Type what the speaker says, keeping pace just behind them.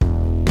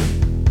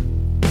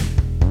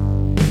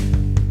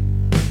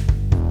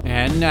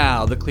And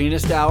now, the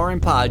cleanest hour in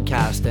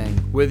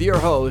podcasting with your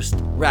host,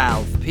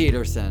 Ralph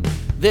Peterson.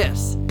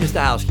 This is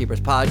the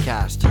Housekeepers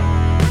Podcast.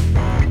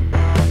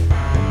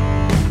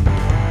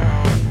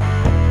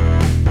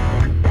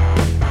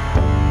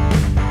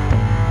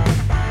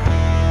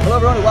 Hello,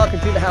 everyone, and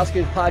welcome to the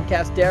Housekeepers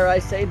Podcast. Dare I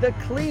say, the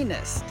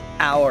cleanest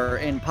hour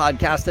in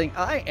podcasting.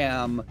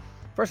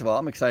 First of all,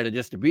 I'm excited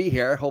just to be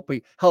here. Hope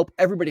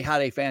everybody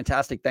had a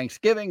fantastic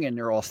Thanksgiving and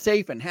you're all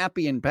safe and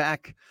happy and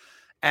back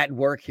at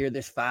work here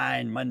this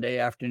fine Monday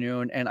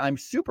afternoon. And I'm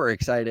super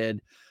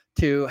excited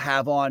to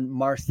have on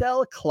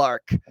Marcel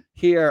Clarke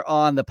here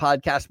on the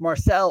podcast.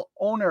 Marcel,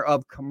 owner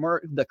of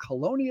the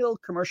Colonial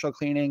Commercial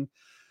Cleaning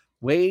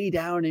way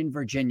down in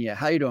Virginia.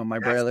 How you doing, my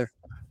brother?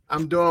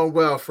 I'm doing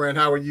well, friend.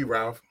 How are you,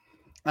 Ralph?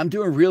 I'm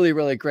doing really,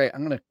 really great.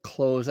 I'm going to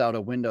close out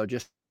a window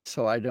just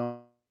so I don't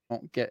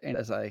get in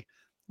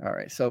all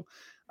right. So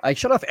I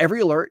shut off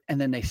every alert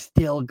and then they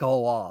still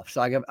go off.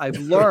 So I've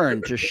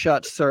learned to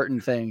shut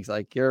certain things,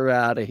 like you're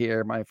out of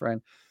here, my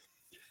friend.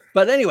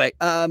 But anyway,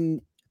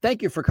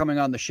 thank you for coming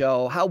on the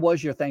show. How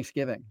was your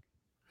Thanksgiving?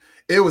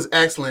 It was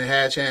excellent.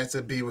 Had a chance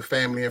to be with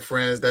family and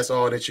friends. That's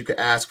all that you could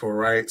ask for,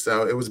 right?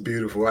 So it was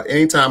beautiful.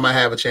 Anytime I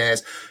have a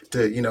chance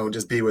to,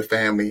 just be with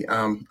family,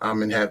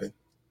 I'm in heaven.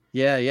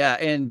 Yeah.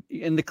 And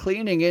in the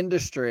cleaning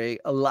industry,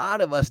 a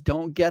lot of us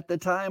don't get the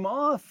time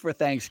off for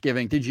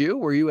Thanksgiving. Did you?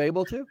 Were you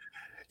able to?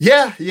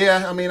 Yeah.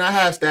 I mean, I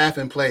have staff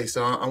in place,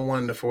 so I'm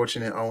one of the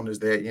fortunate owners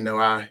that,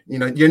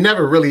 you're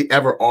never really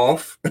ever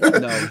off. No,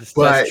 that's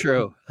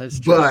true. That's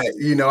true. But,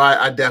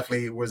 I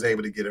definitely was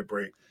able to get a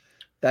break.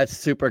 That's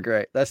super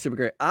great.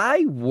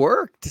 I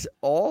worked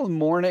all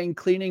morning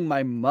cleaning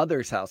my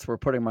mother's house. We're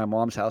putting my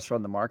mom's house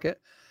on the market.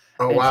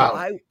 Oh, and wow.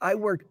 So I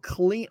worked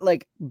clean,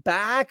 like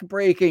back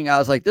breaking. I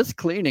was like, this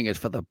cleaning is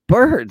for the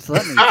birds.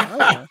 Let me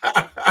tell you.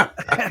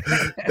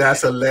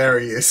 That's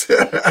hilarious.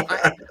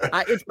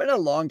 It's been a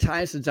long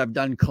time since I've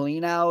done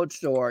clean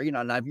outs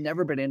and I've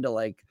never been into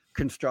like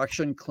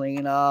construction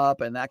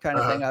cleanup and that kind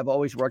of thing. I've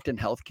always worked in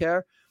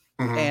healthcare.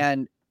 Mm-hmm.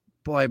 And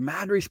boy,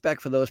 mad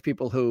respect for those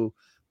people who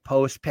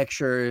post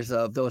pictures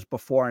of those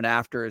before and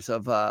afters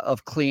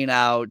of clean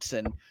outs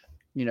and,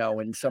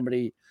 when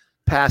somebody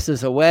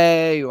passes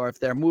away or if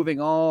they're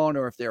moving on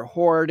or if they're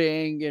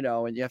hoarding,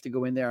 and you have to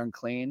go in there and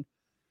clean.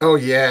 Oh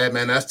yeah,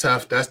 man, that's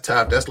tough.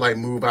 That's like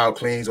move out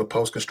cleans or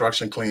post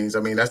construction cleans. I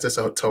mean, that's just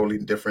a totally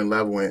different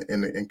level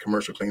in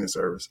commercial cleaning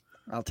service.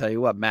 I'll tell you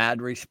what,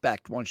 mad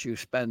respect once you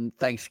spend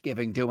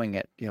Thanksgiving doing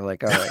it. You're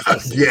like, all right.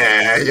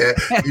 Yeah.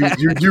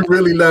 You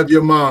really love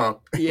your mom.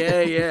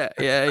 Yeah.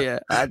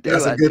 I do.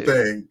 That's a good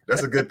thing.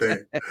 That's a good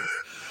thing.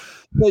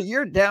 But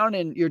you're down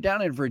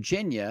in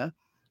Virginia.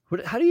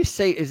 How do you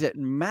say? Is it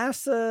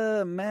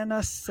Manassas?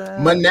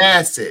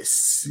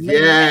 Manassas.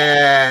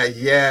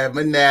 Yeah,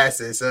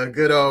 Manassas.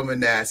 Good old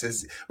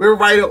Manassas. We're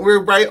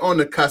right on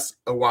the cusp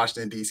of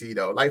Washington D.C.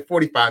 though, like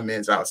 45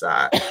 minutes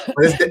outside.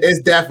 But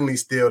it's definitely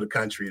still the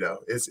country though.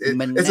 It's a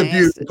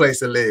beautiful place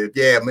to live.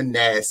 Yeah,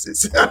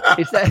 Manassas.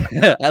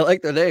 I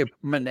like the name,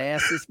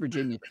 Manassas,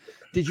 Virginia.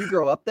 Did you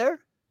grow up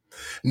there?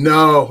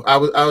 No, I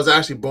was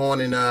actually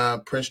born in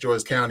Prince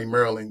George's County,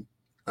 Maryland,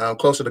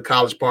 closer to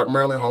College Park,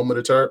 Maryland, home of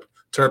the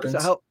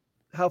Terrapins. So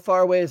how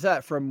far away is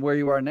that from where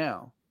you are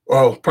now?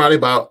 Oh, probably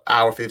about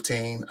hour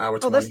 15, hour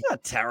 20. Oh, that's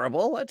not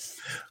terrible. That's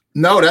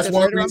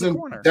one reason.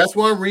 That's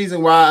one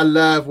reason why I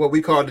love what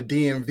we call the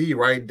DMV,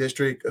 right?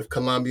 District of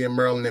Columbia,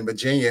 Maryland, and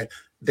Virginia.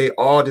 They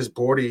all just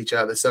border each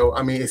other. So,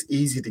 I mean, it's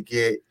easy to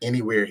get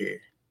anywhere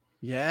here.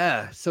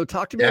 Yeah. So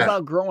talk to me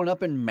about growing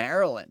up in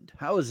Maryland.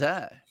 How was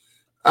that?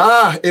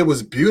 It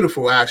was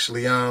beautiful,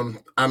 actually. I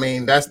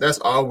mean, that's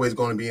always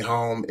going to be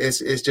home.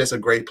 It's just a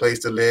great place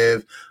to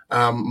live.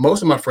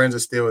 Most of my friends are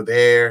still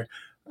there.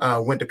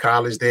 Went to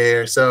college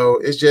there, so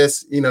it's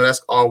just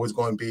that's always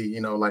going to be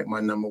like my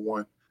number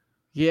one.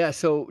 Yeah.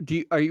 So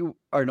are you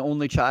an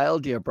only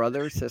child? Do you have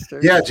brothers,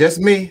 sisters? Yeah, just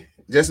me.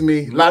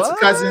 Lots of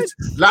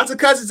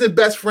cousins and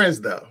best friends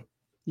though.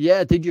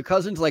 Yeah. Did your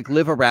cousins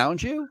live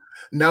around you?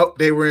 Nope,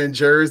 they were in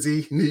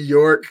Jersey, New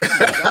York. Oh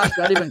my gosh,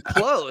 not even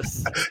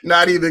close.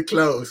 Not even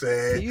close,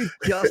 man. So you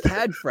just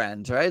had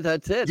friends, right?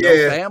 That's it. Yeah,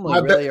 no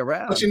family really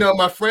around. But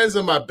my friends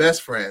are my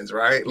best friends,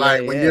 right?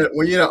 When you're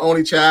the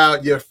only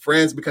child, your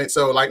friends become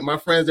so. Like my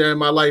friends that are in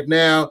my life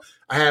now,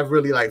 I have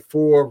really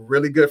 4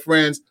 really good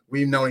friends.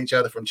 We've known each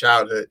other from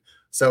childhood,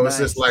 so It's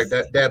just like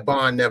that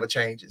bond never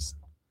changes.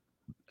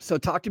 So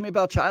talk to me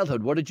about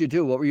childhood. What did you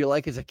do? What were you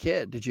like as a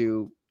kid?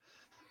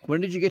 When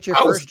did you get your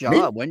first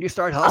job? When did you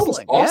start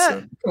hustling? I was awesome.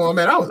 Yeah. Come on,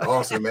 man. I was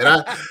awesome,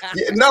 man.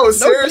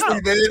 Seriously,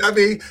 man. I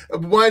mean,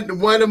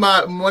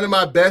 one of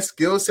my best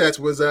skill sets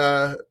was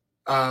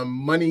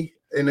money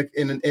in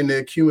the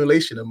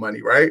accumulation of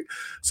money, right?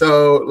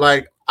 So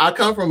I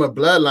come from a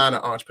bloodline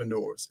of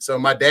entrepreneurs. So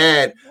my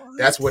dad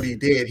That's what he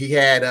did. He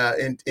had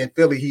in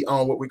Philly, he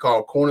owned what we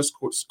call corner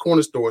stores.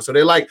 So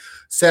they're like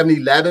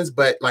 7-Elevens,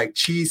 but like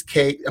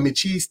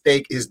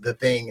cheesesteak is the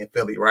thing in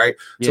Philly, right?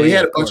 So he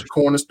had a bunch of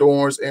corner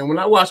stores. And when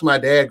I watched my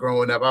dad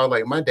growing up, I was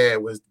like, my dad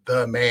was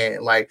the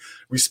man, like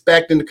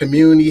respecting the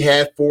community,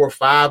 had 4 or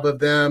 5 of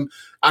them.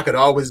 I could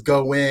always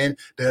go in.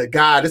 The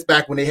guy, this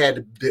back when they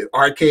had the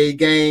arcade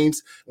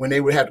games, when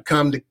they would have to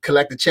come to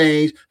collect the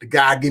change, the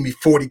guy give me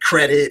 40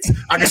 credits.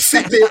 I could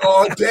sit there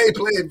all day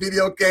playing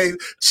video games,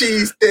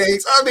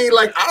 cheesesteaks. I mean,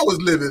 like I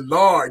was living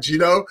large, you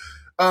know?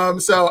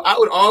 So I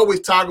would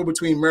always toggle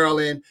between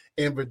Maryland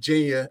and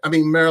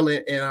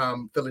Maryland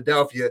and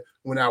Philadelphia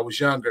when I was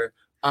younger.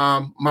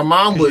 My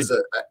mom was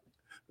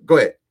go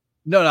ahead.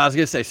 No, I was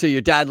going to say, so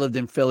your dad lived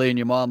in Philly and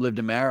your mom lived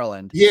in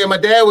Maryland. Yeah, my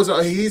dad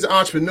he's an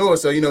entrepreneur.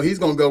 So, you know, he's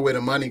going to go where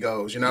the money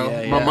goes, you know.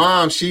 My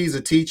mom, she's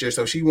a teacher.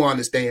 So she wanted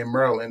to stay in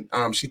Maryland.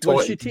 She taught.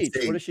 What does she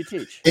teach? What does she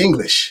teach?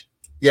 English.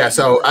 Yeah.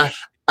 So I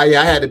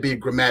had to be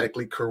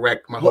grammatically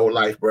correct my whole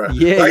life, bro.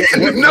 Yeah. Like,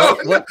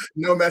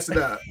 no messing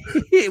up.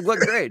 What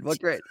grade?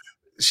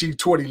 She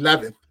taught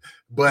 11th,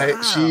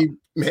 but she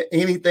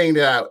anything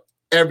that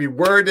every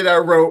word that I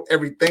wrote,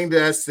 everything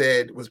that I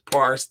said was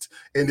parsed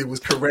and it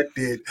was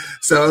corrected.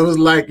 So it was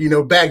like, you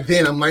know, back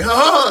then I'm like,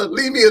 oh,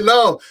 leave me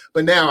alone.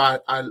 But now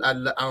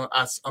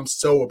I'm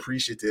so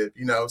appreciative,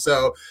 you know.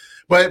 So,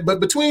 but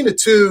between the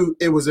two,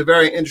 it was a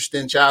very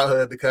interesting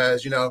childhood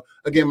because, you know,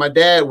 again, my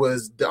dad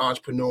was the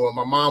entrepreneur,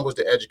 my mom was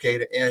the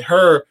educator, and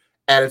her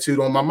attitude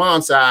on my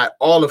mom's side,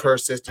 all of her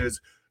sisters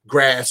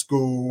grad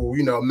school,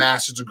 you know,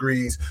 master's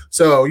degrees.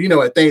 So, you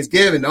know, at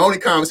Thanksgiving, the only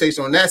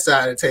conversation on that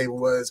side of the table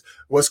was,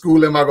 what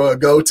school am I going to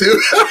go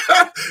to?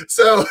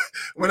 So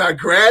when I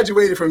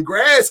graduated from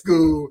grad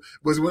school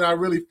was when I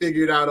really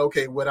figured out,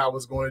 okay, what I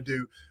was going to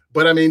do.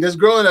 But I mean, just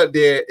growing up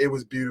there, it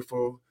was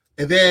beautiful.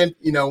 And then,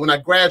 you know, when I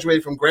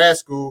graduated from grad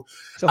school,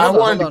 so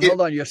hold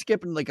on. You're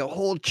skipping like a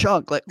whole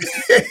chunk. Like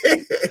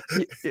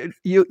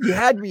you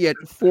had me at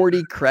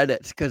 40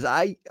 credits because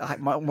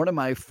one of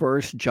my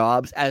first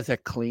jobs as a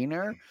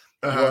cleaner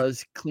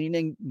was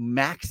cleaning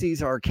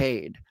Maxie's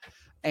Arcade.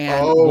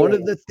 And one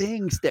of the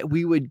things that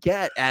we would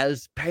get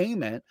as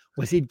payment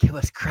was he'd give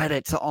us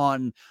credits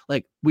on,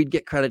 like, we'd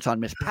get credits on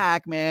Miss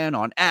Pac-Man,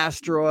 on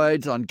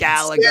Asteroids, on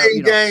Galaga.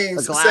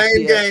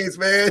 Same games,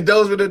 man.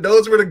 Those were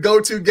the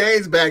go-to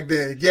games back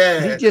then.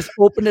 Yeah. He just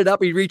opened it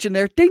up. He'd reach in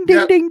there, ding,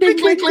 ding, ding, ding,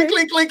 click, click,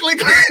 click, click, click,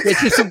 click.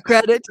 Get you some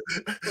credits.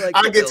 Like,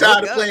 I get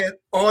tired of playing.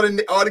 All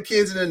the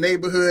kids in the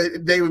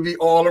neighborhood, they would be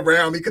all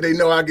around me because they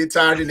know I get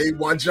tired and they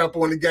want to jump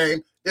on the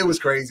game. It was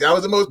crazy. I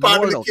was the most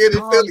popular kid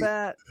in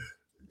Philly.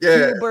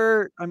 Yeah.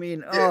 Hubert. I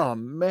mean, oh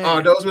man.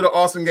 Oh, those were the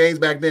awesome games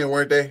back then,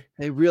 weren't they?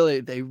 They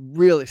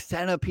really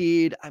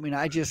Centipede. I mean,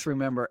 I just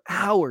remember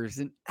hours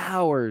and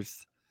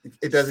hours.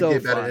 It doesn't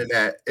get better than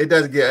that. It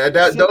doesn't get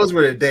those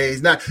were the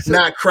days.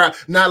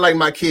 Not like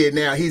my kid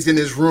now. He's in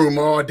his room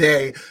all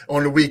day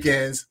on the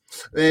weekends.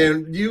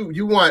 And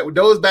you want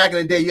those back in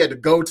the day, you had to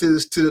go to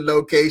the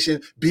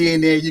location, be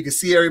in there, you could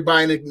see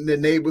everybody in the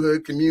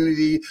neighborhood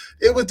community.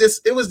 It was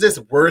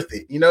just worth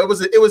it. You know, it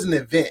was an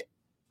event.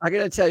 I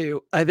gotta tell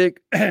you, I think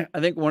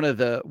one of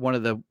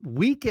the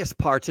weakest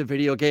parts of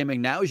video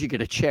gaming now is you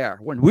get a chair.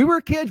 When we were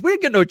kids, we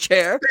didn't get no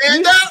chair.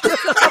 Stand up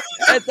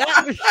at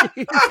that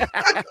machine.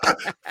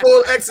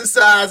 Full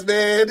exercise,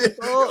 man.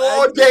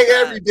 All day,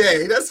 every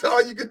day. That's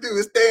all you could do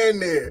is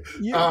stand there.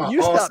 You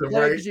stopped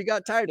playing because you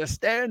got tired of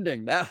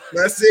standing. That's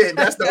it.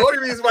 That's the only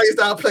reason why you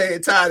stopped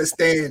playing, tired of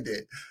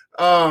standing.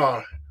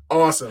 Oh,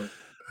 awesome.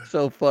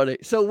 So funny.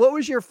 So what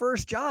was your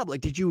first job?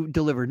 Like, did you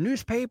deliver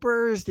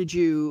newspapers?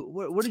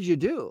 What did you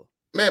do?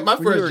 Man, my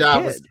first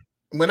job was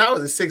when I was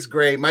in 6th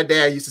grade. My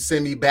dad used to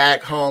send me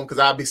back home because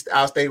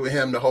I'll stay with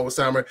him the whole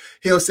summer.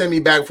 He'll send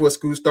me back before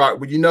school start.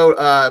 But you know,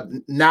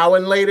 Now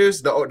and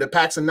Laters, the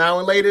packs of Now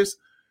and Laters,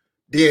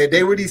 yeah,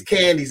 they were these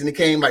candies and it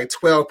came like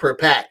 12 per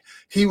pack.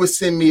 He would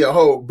send me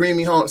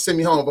send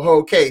me home with a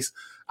whole case.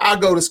 I'll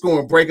go to school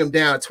and break them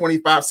down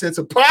 25 cents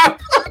a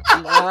pop.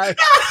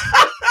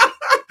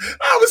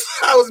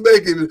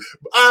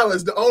 I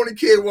was the only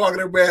kid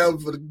walking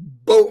around with a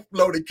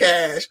boatload of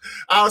cash.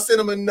 I'll send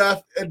him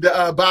enough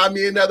to buy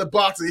me another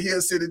box and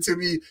he'll send it to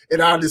me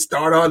and I'll just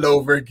start all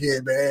over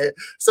again, man.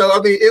 So, I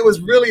mean, it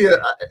was really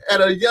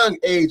at a young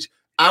age,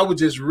 I was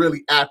just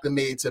really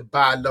acclimated to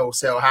buy low,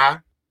 sell high,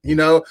 you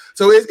know?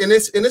 So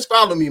it's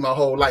followed me my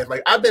whole life.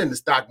 Like I've been in the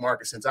stock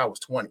market since I was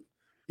 20,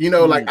 you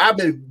know, like I've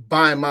been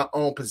buying my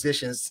own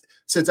positions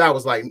since I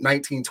was like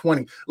 19,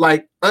 20,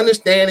 like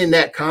understanding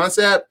that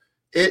concept.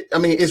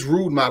 It's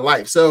ruled my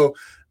life. So,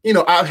 you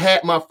know, I've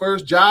had my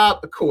first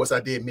job. Of course, I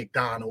did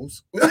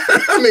McDonald's.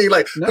 I mean,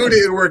 like, who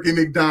didn't work in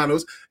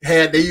McDonald's?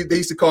 They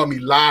used to call me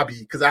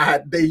lobby because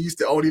they used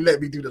to only let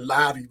me do the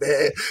lobby,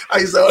 man.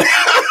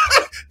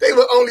 They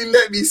would only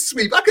let me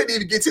sweep. I couldn't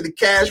even get to the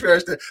cash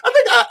register. I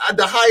think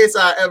the highest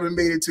I ever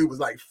made it to was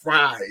like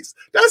fries.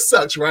 That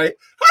sucks, right?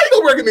 How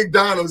can't go work at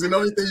McDonald's and the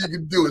only thing you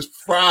can do is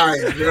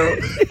fries, bro. I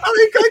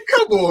mean,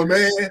 come on,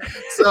 man.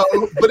 So,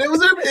 but it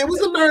was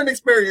a learning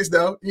experience,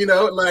 though. You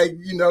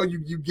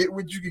get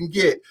what you can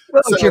get.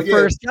 Well, So it's your yeah,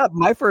 first job.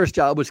 My first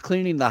job was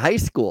cleaning the high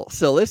school.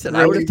 So listen,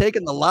 I would have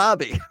taken the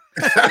lobby.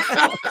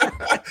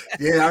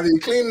 Yeah, I mean,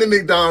 cleaning the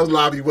McDonald's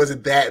lobby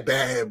wasn't that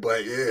bad,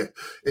 but yeah,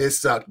 it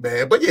sucked,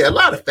 man. But yeah, a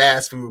lot of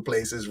fast food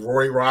places,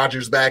 Roy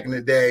Rogers back in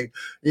the day,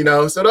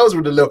 so those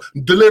were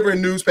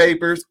delivering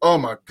newspapers. Oh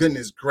my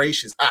goodness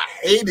gracious, I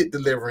hated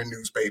delivering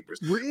newspapers.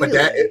 Really?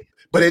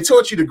 But it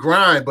taught you to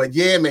grind. But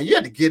yeah, man, you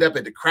had to get up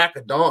at the crack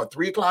of dawn,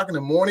 3:00 in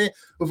the morning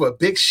with a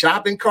big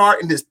shopping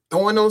cart and just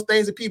throwing those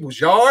things in people's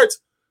yards.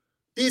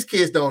 These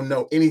kids don't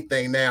know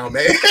anything now,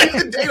 man.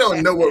 They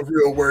don't know what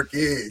real work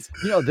is.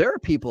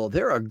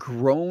 There are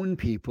grown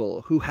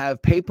people who have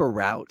paper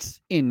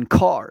routes in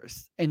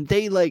cars, and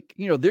they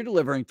they're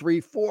delivering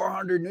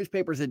 300-400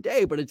 newspapers a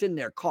day, but it's in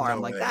their car.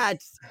 I'm like,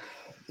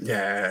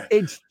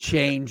 it's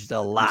changed a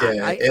lot.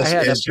 Yeah, I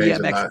had a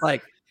BMX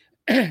bike,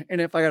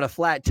 and if I got a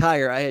flat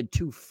tire, I had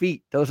 2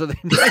 feet. Those are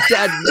my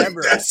dad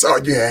never. That's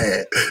all you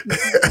had.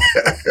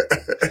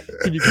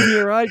 Can you give me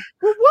a ride?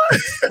 For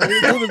what?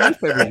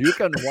 Newspapers. You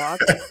can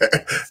walk.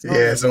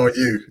 It's on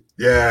you.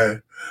 Yeah.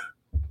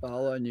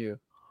 All on you.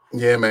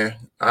 Yeah, man.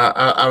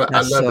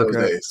 I love those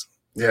days.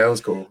 Yeah, it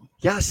was cool.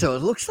 Yeah, so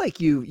it looks like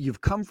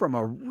you've come from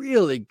a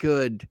really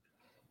good.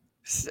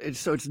 So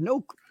it's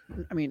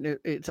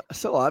it's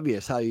so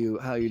obvious how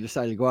you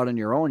decided to go out on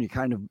your own. You're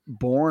kind of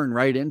born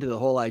right into the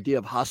whole idea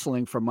of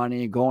hustling for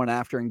money, going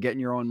after and getting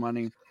your own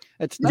money.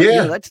 It's not.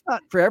 Yeah, that's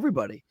not for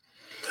everybody.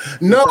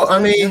 No, I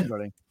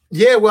mean.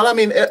 Yeah, well, I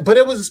mean, but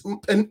it was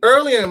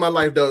earlier in my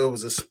life, though, it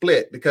was a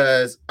split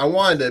because I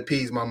wanted to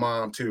appease my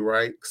mom too,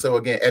 right? So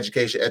again,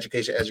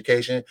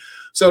 education.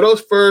 So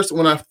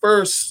when I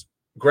first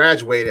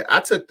graduated, I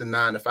took the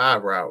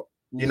 9-to-5 route,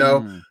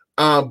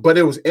 but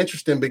it was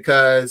interesting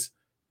because,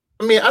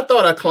 I mean, I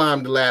thought I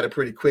climbed the ladder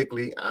pretty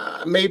quickly.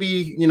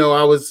 Maybe,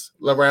 I was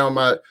around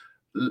my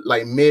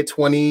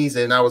mid-20s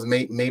and I was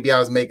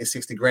making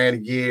 60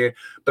 grand a year,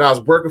 but I was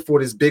working for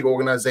this big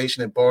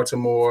organization in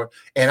Baltimore,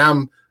 and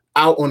I'm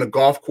out on a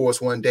golf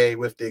course one day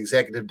with the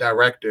executive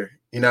director,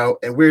 and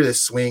we're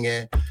just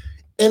swinging,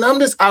 and I'm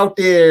just out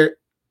there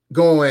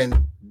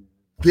going,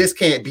 this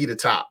can't be the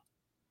top.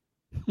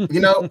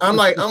 I'm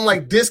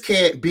like, this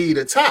can't be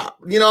the top.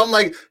 I'm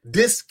like,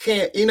 this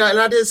can't, and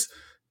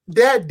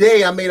that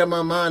day I made up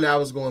my mind that I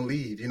was going to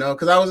leave,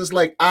 because I was just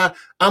like,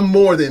 I'm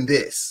more than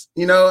this.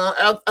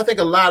 I think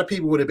a lot of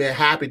people would have been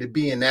happy to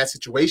be in that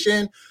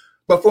situation.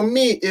 But for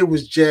me, it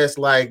was just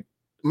like,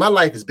 my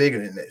life is bigger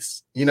than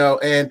this,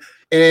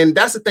 and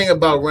that's the thing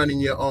about running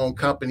your own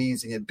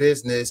companies and your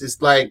business. It's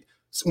like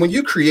when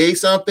you create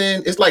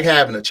something, it's like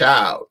having a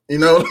child,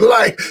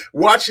 like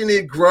watching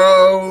it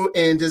grow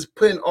and just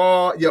putting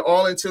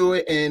all into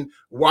it and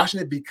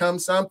watching it become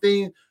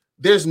something.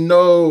 There's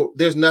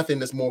nothing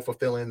that's more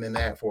fulfilling than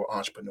that for an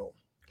entrepreneur.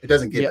 It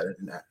doesn't get better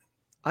than that.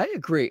 I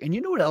agree. And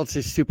you know what else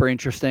is super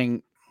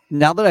interesting?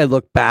 Now that I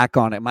look back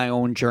on it, my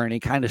own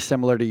journey, kind of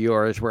similar to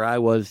yours, where I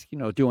was,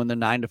 doing the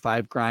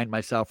 9-to-5 grind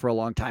myself for a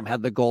long time,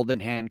 had the golden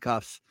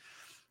handcuffs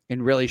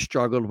and really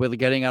struggled with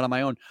getting out on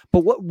my own.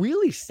 But what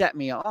really set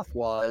me off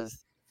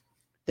was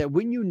that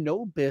when you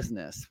know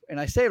business, and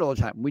I say it all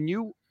the time, when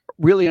you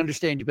really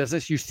understand your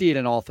business, you see it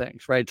in all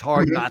things, right? It's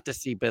hard not to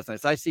see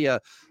business. I see a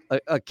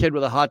kid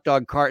with a hot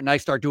dog cart and I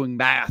start doing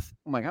math.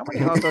 I'm like, how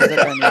many hot dogs does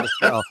that guy need to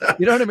sell?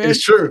 You know what I mean?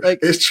 It's true.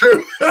 It's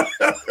true.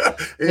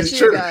 It's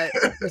true.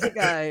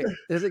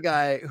 There's a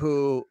guy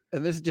who,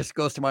 and this just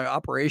goes to my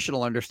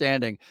operational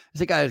understanding.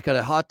 There's a guy who's got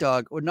a hot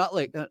dog, or not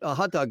like a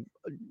hot dog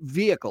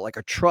vehicle, like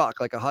a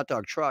truck, like a hot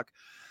dog truck.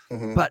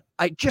 But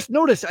I just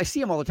noticed, I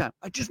see him all the time.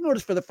 I just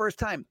noticed for the first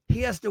time,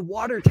 he has the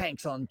water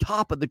tanks on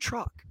top of the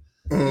truck.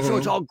 So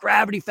it's all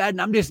gravity fed,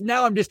 and I'm just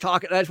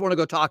talking. I just want to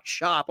go talk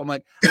shop. I'm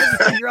like, I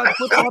just figure out,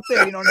 put them up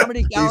there. How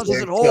many gallons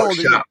does it hold?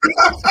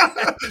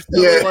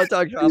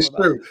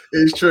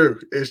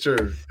 It's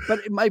true.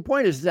 But my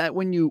point is that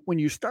when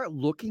you start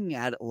looking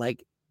at it,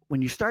 like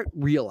when you start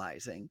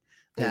realizing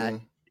that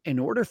in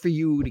order for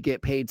you to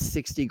get paid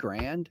 60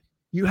 grand,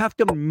 you have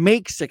to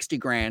make 60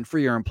 grand for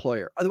your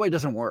employer. Otherwise, it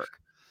doesn't work.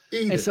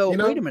 And so,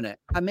 wait a minute,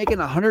 I'm making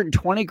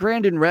 120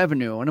 grand in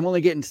revenue, and I'm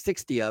only getting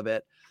 60 of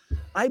it.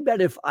 I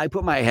bet if I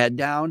put my head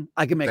down,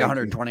 I can make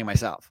 120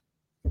 myself.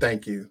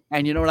 Thank you.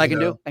 And you know what I can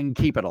do? I can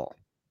keep it all.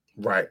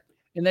 Right.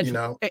 And that's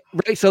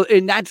right. So,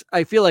 and that's,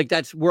 I feel like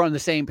we're on the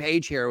same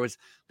page here. It was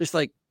just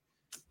like,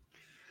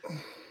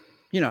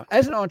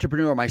 as an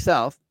entrepreneur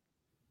myself,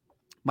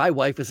 my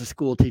wife is a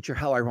school teacher.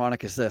 How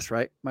ironic is this,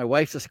 right? My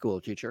wife's a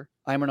school teacher.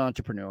 I'm an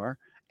entrepreneur.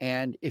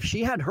 And if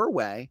she had her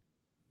way,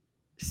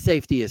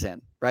 safety is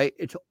in, right?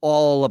 It's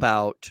all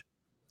about,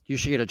 you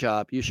should get a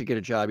job. You should get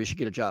a job. You should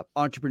get a job.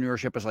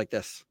 Entrepreneurship is like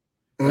this,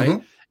 right?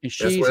 And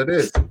that's what it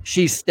is.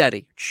 She's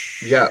steady.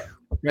 Yeah,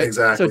 right?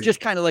 exactly. So just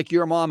kind of like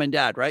your mom and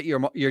dad, right?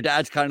 Your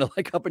dad's kind of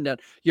like up and down.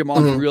 Your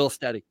mom's real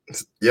steady.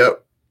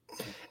 Yep.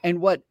 And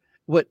what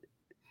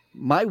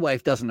my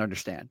wife doesn't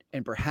understand,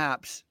 and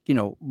perhaps,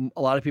 a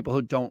lot of people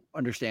who don't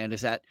understand, is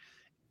that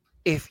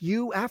if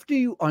you, after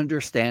you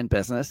understand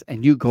business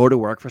and you go to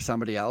work for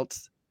somebody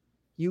else,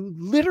 you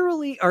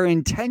literally are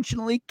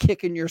intentionally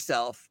kicking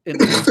yourself in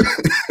the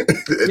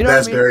butt. You know what I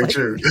That's mean? very Like,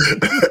 true.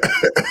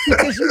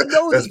 because you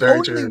know That's the very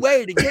only true.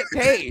 way to get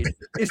paid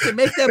is to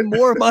make them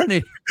more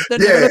money than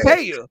they're Yeah, going to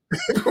pay you.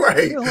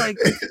 right. You're like,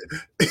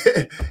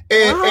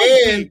 and wow,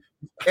 and Pete.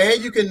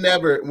 and you can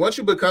never, once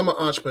you become an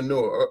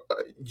entrepreneur,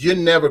 you're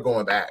never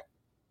going back.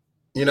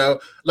 You know,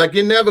 like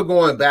you're never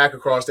going back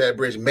across that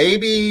bridge.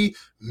 Maybe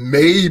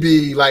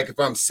like if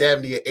I'm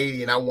 70 or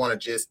 80 and I want to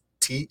just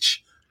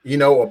teach,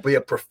 or be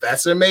a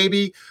professor,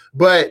 maybe.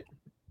 But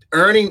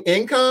earning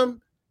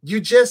income,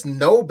 you just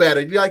know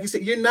better. Like you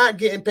said, you're not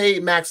getting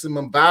paid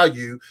maximum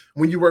value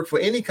when you work for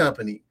any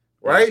company,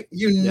 Yeah. right?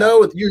 You Yeah.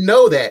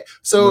 know that.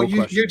 So No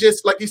you're question.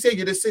 just, like you said,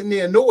 you're just sitting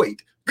there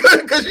annoyed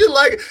because you're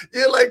like,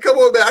 come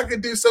on, man, I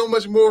could do so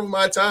much more with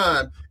my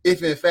time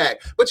if in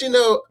fact. But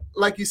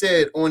like you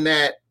said, on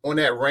that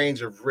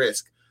range of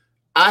risk,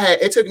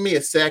 it took me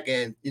a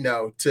second,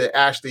 to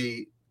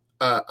actually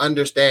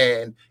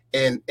understand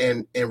and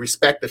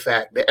respect the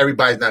fact that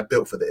everybody's not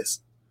built for this.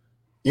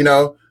 You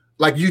know,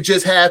 like you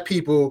just have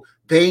people,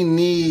 they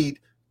need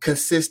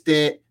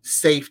consistent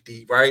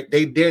safety, right?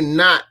 They're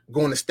not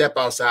going to step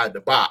outside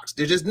the box.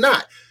 They're just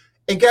not.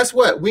 And guess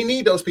what? We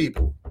need those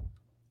people.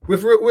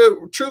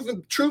 With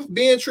truth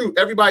being true,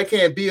 everybody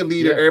can't be a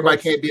leader. Yeah, of Everybody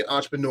course. can't be an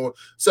entrepreneur. Of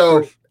So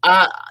course.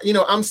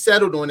 I'm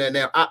settled on that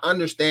now. I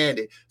understand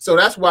it. So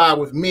that's why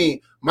with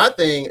me, my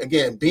thing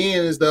again, being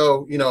as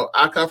though,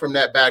 I come from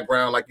that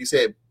background, like you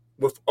said,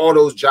 with all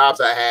those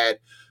jobs I had,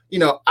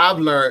 I've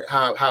learned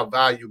how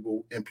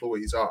valuable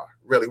employees are.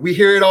 Really, we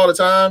hear it all the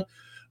time,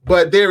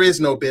 but there is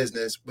no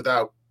business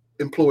without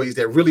employees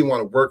that really want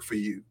to work for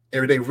you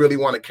and they really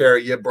want to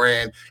carry your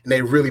brand and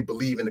they really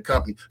believe in the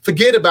company.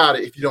 Forget about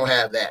it if you don't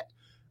have that.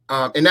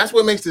 And that's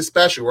what makes it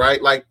special,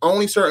 right? Like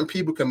only certain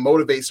people can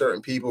motivate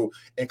certain people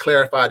and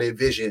clarify their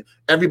vision.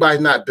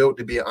 Everybody's not built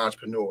to be an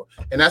entrepreneur.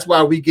 And that's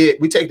why we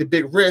take the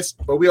big risks,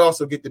 but we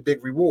also get the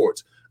big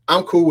rewards.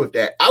 I'm cool with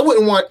that. I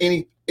wouldn't want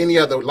any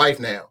other life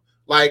now.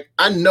 Like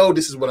I know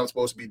this is what I'm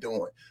supposed to be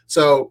doing.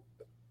 So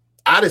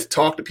I just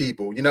talk to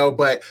people,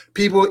 but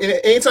people,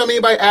 anytime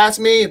anybody asks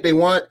me if they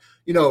want,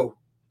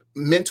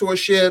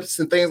 mentorships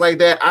and things like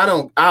that,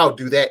 I'll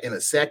do that in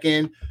a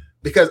second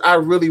because I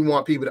really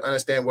want people to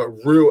understand what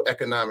real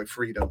economic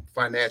freedom,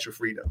 financial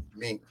freedom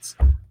means.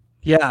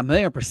 Yeah,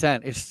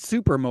 1,000,000%. It's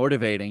super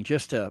motivating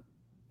just to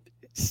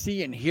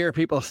see and hear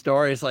people's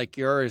stories like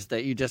yours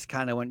that you just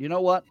kind of went, you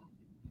know what?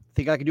 I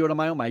think I can do it on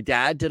my own. My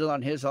dad did it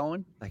on his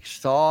own. I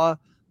saw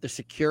the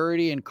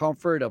security and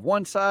comfort of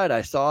one side.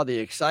 I saw the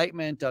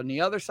excitement on the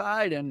other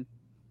side. And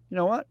you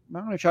know what?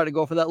 I'm going to try to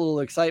go for that little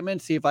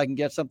excitement, see if I can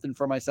get something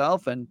for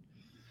myself. And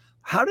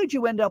how did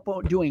you end up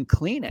doing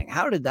cleaning?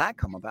 How did that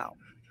come about?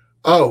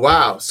 Oh,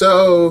 wow.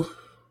 So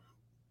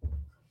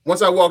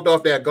once I walked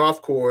off that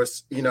golf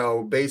course,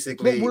 What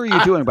basically were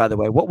you doing, by the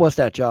way? What was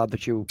that job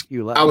that you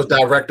I was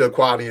left? director of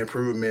quality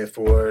improvement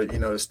for,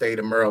 the state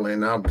of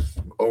Maryland. I'm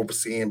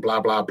overseeing blah,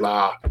 blah,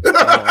 blah.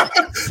 Oh,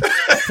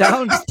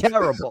 sounds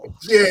terrible.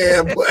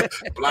 Yeah, but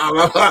blah,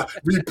 blah, blah,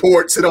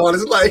 reports and all.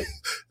 It's like,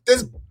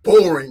 this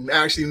boring,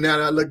 actually, now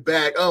that I look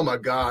back. Oh, my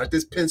gosh,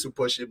 this pencil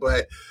pusher.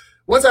 But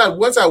once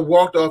I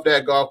walked off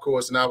that golf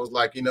course and I was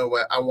like, you know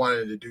what, I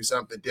wanted to do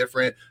something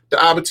different.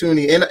 The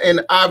opportunity,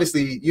 and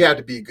obviously you have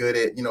to be good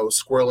at,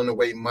 squirreling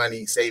away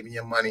money, saving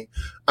your money.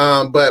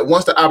 But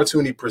once the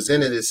opportunity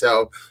presented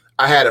itself,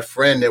 I had a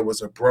friend that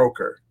was a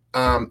broker.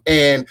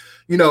 And,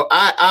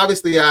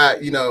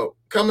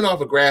 coming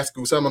off of grad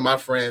school, some of my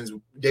friends,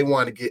 they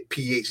wanted to get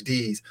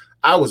PhDs.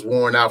 I was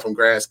worn out from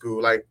grad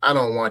school. Like, I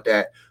don't want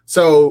that.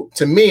 So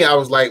to me, I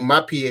was like, my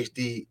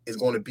PhD is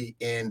going to be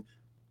in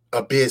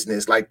a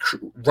business, like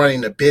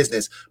running a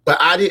business. But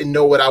I didn't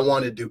know what I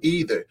wanted to do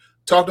either.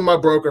 Talked to my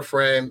broker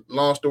friend.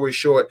 Long story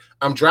short,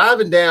 I'm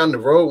driving down the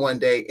road one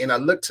day and I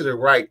look to the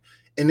right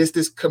and it's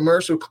this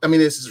it's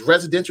this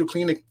residential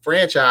cleaning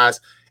franchise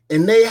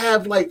and they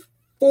have like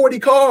 40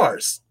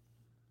 cars.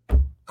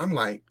 I'm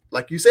like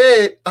you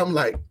said, I'm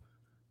like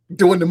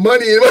doing the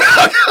money and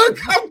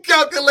I'm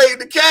calculating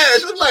the cash.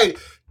 I'm like,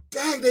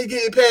 dang, they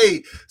getting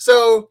paid.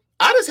 So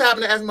I just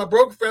happened to ask my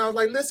broker friend, I was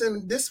like,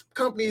 listen, this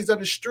company is up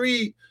the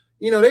street.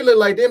 They look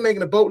like they're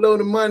making a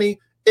boatload of money.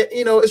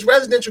 It's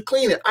residential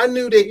cleaning. I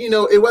knew that,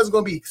 it wasn't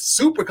going to be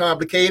super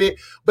complicated,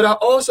 but I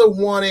also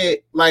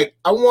wanted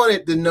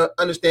to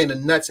understand the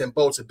nuts and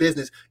bolts of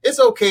business. It's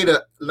okay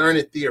to learn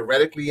it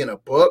theoretically in a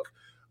book,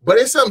 but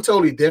it's something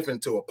totally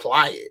different to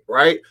apply it,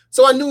 right?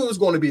 So I knew it was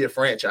going to be a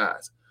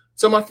franchise.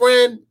 So my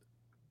friend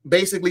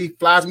basically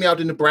flies me out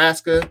to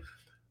Nebraska.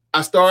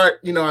 I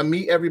start, I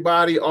meet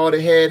everybody, all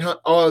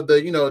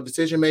the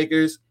decision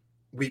makers.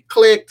 We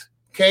clicked,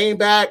 came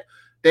back.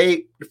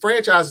 The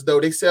franchises though,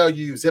 they sell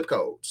you zip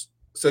codes.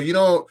 So you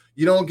don't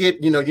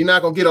get, you're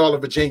not gonna get all of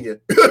Virginia.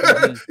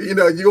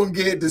 Mm-hmm. You're gonna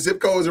get the zip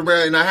codes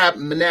around,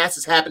 and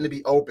Manassas happen to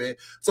be open.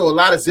 So a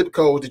lot of zip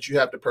codes that you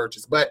have to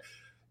purchase. But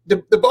the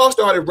ball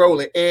started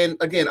rolling. And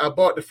again, I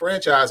bought the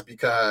franchise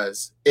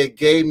because it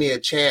gave me a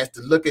chance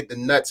to look at the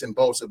nuts and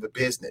bolts of a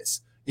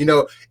business. You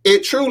know,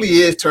 it truly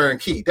is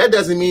turnkey. That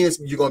doesn't mean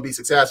you're going to be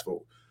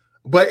successful,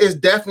 but it's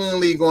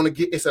definitely going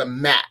to it's a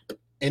map.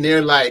 And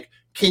they're like,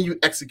 can you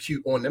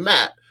execute on the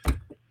map?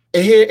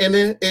 And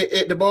then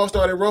the ball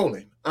started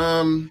rolling.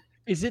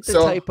 Is it the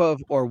type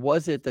of, or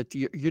was it that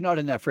you're not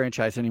in that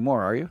franchise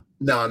anymore, are you?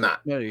 No, I'm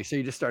not. No, so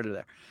you just started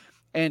there.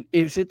 And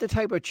is it the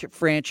type of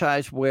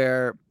franchise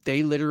where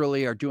they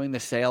literally are doing the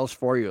sales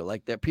for you?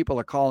 Like that people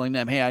are calling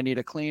them, hey, I need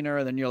a cleaner.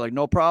 And then you're like,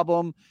 no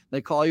problem.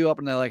 They call you up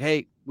and they're like,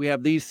 hey, we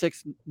have these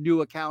 6 new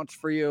accounts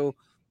for you.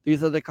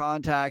 These are the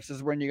contacts. This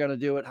is when you're going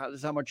to do it. This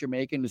is how much you're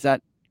making. Is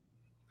that?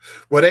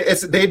 Well,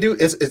 it's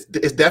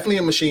definitely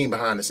a machine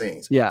behind the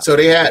scenes. Yeah. So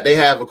they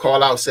have a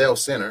call out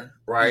sales center,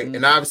 right? Mm-hmm.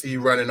 And obviously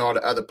you're running all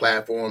the other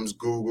platforms.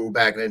 Google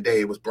back in the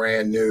day was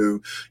brand new,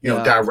 you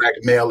know, direct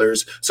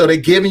mailers. So they're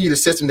giving you the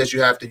system that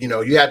you have to,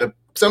 you had to,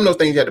 some of those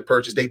things you had to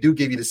purchase. They do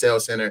give you the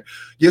sales center.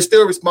 You're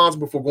still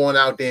responsible for going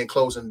out there and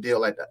closing the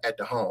deal at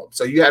the home.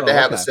 So you have to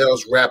have a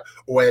sales rep,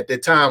 or at the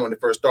time when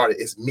it first started,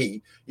 it's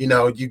me. You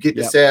know, you get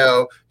the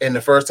sale, and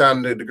the first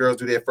time the girls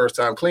do their first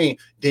time clean,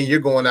 then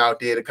you're going out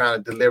there to kind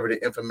of deliver the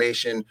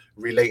information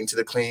relating to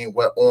the clean,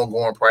 what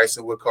ongoing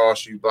pricing would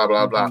cost you, blah,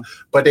 blah, blah.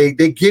 But they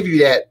give you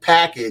that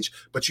package,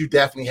 but you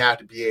definitely have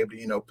to be able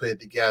to, put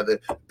it together,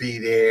 be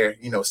there,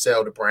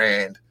 sell the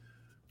brand.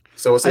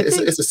 So it's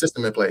a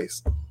system in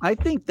place. I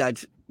think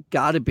that's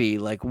got to be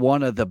like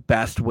one of the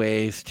best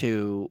ways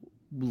to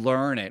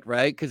learn it,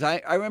 right? Because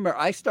I remember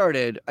I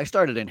started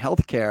in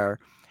healthcare,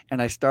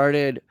 and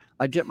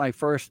I did my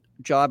first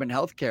job in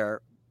healthcare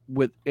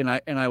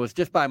and I was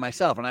just by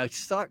myself, and I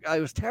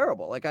was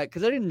terrible,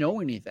 because I didn't know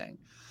anything.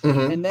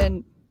 Mm-hmm. And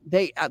then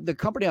the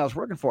company I was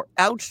working for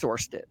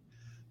outsourced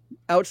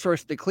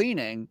the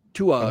cleaning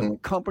to a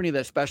company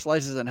that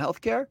specializes in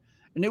healthcare.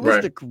 And it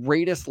was the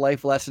greatest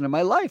life lesson in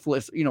my life.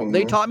 Was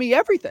they taught me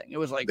everything. It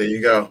was like, there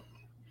you go.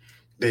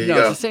 There you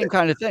go. It's the same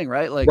kind of thing,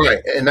 right? Like, right,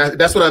 and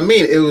that's what I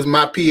mean. It was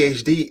my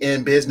PhD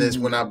in business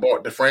when I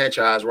bought the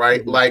franchise,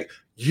 right? Like,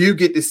 you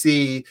get to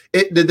see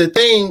it. The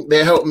thing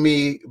that helped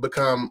me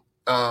become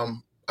a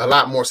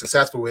lot more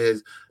successful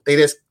is they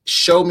just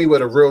showed me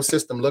what a real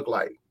system looked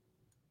like.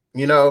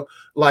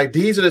 Like,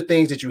 these are the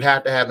things that you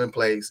have to have in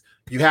place.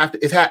 You have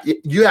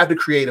to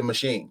create a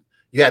machine.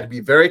 You have to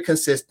be very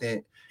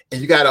consistent. And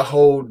you got to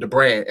hold the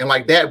brand. And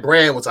like, that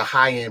brand was a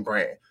high-end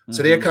brand.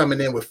 So they're coming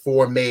in with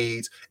 4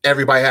 maids.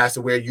 Everybody has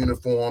to wear a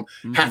uniform,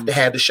 have to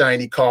have the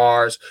shiny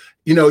cars.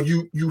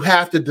 You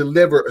have to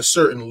deliver a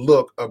certain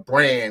look, a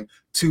brand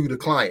to the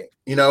client,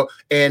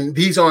 and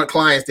these aren't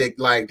clients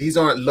these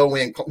aren't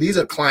low-end. These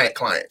are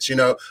clients,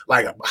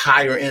 like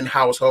higher end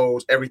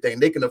households, everything.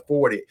 They can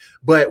afford it.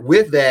 But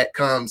with that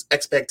comes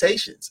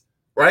expectations,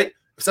 right?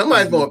 If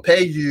somebody's going to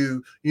pay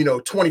you,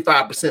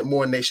 25%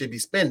 more than they should be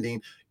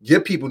spending,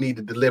 your people need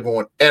to deliver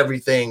on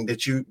everything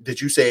that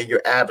you say in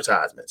your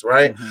advertisements,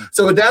 right?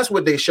 So that's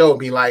what they showed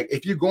me. Like,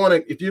 if you're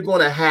going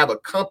to have a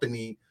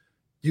company,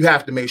 you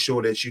have to make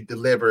sure that you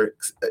deliver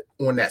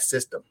on that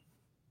system.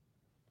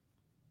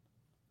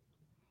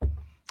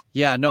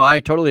 Yeah, no,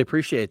 I totally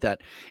appreciate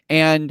that.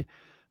 And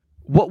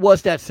what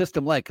was that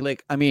system like?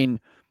 Like, I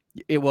mean,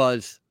 it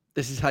was,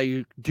 this is how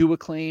you do a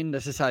clean.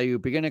 This is how you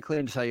begin a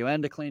clean. This is how you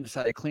end a clean. This is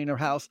how you clean a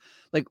house.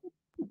 Like,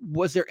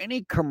 was there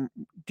any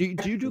do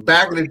you do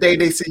back in the day?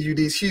 They sent you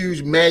these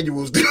huge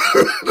manuals,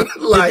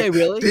 like, did they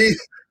really?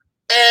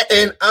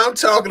 And I'm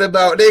talking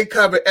about, they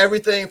cover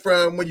everything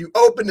from when you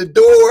open the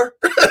door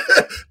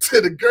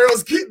to the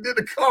girls getting in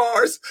the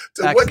cars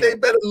to what they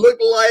better look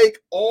like,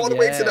 all the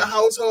way to the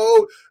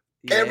household.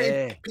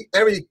 Every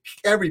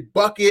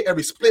bucket,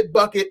 every split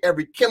bucket,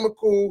 every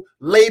chemical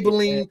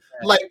labeling,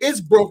 like,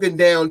 it's broken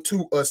down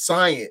to a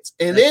science.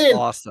 And that's then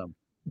awesome.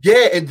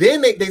 Yeah, and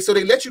then they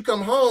let you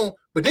come home,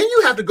 but then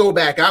you have to go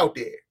back out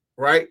there,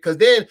 right? Because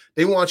then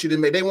they want you to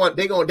make,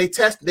 they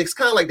test. It's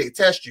kind of like they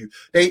test you.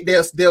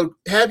 They'll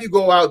have you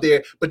go out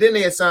there, but then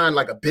they assign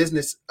like a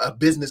business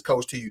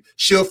coach to you.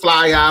 She'll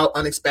fly out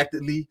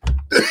unexpectedly,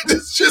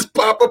 just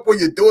pop up on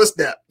your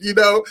doorstep,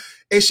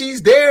 and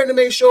she's there to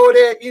make sure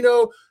that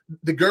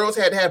the girls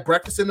had to have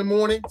breakfast in the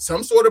morning,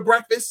 some sort of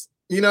breakfast,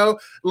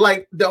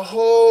 like the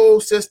whole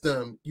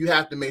system. You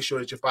have to make sure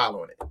that you're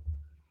following it.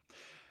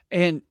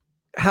 And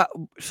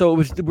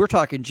we're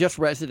talking just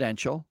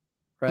residential,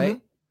 right?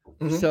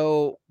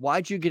 So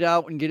why'd you get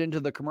out and get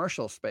into the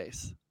commercial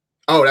space?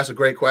 Oh, that's a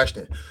great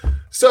question.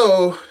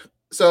 So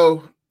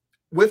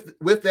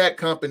with that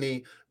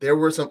company, there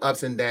were some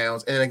ups and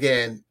downs. And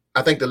again,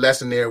 I think the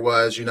lesson there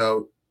was,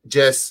 you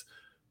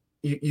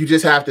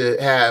just have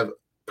to have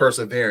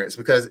perseverance,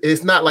 because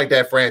it's not like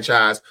that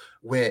franchise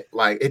went,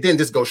 like, it didn't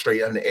just go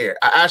straight in the air.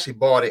 I actually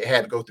bought it,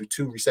 had to go through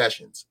 2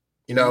 recessions,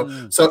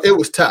 so it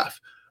was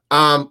tough.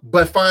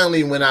 But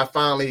finally, when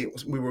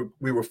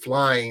we were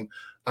flying,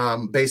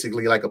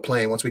 basically like a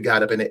plane, once we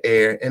got up in the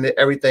air and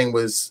everything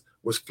was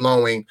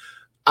flowing,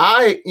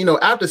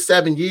 after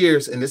 7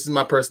 years, and this is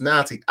my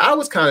personality, I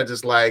was kind of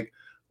just like,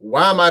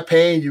 why am I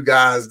paying you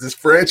guys this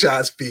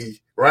franchise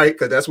fee, right?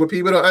 Because that's what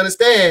people don't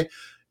understand.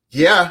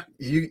 Yeah,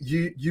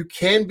 you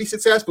can be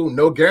successful,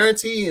 no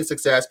guarantee in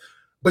success,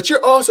 but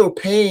you're also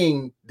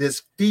paying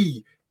this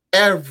fee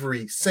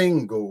every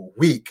single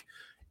week.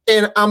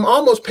 And I'm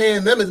almost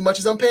paying them as much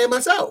as I'm paying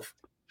myself,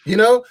 you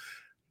know?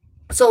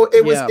 So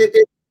Yeah.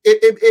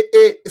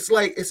 it's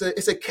like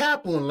it's a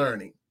cap on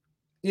learning,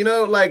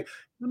 like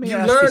Let me you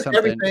ask you learn something.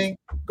 everything.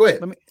 Go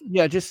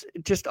ahead.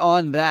 Just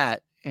on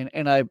that,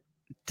 and I,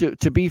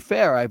 to be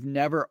fair, I've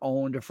never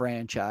owned a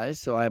franchise,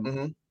 so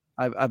Mm-hmm.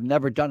 I've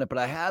never done it, but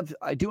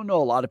I do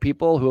know a lot of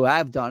people who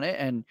have done it,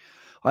 and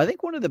I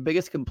think one of the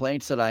biggest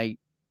complaints that I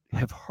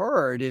have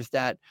heard is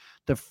that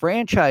the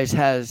franchise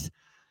has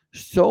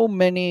so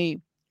many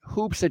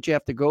hoops that you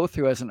have to go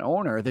through as an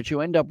owner that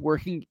you end up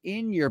working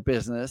in your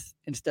business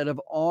instead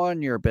of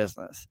on your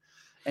business.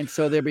 And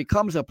so there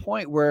becomes a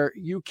point where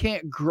you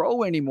can't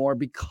grow anymore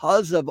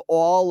because of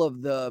all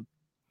of the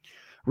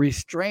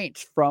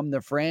restraints from the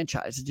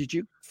franchise. Did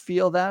you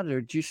feel that,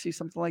 or did you see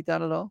something like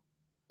that at all?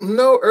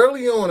 No,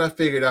 early on, I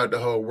figured out the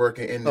whole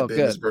working in the Oh,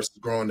 business good. versus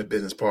growing the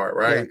business part,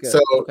 Yeah, right?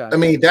 So, good. Okay. I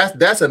mean,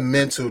 that's a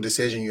mental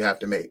decision you have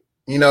to make.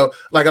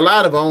 Like a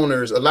lot of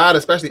owners,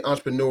 especially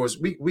entrepreneurs,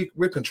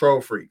 we're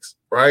control freaks,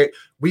 right?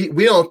 We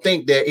don't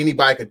think that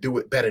anybody could do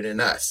it better than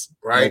us,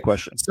 No right?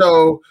 question.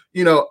 So,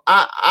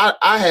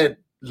 I had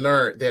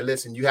learned that,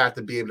 listen, you have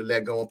to be able to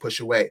let go and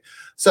push away.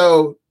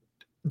 So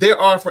there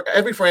are, for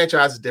every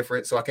franchise is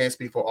different, so I can't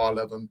speak for all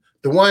of them.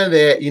 The one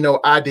that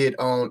I did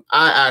own,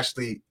 I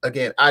actually,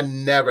 again, I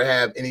never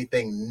have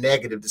anything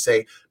negative to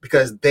say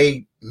because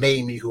they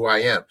made me who I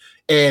am,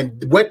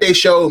 and what they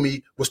showed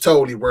me was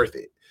totally worth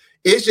it.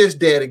 It's just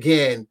that,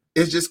 again,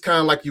 it's just kind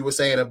of like you were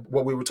saying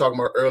what we were talking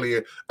about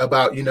earlier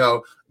about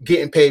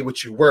getting paid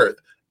what you're worth.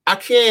 I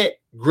can't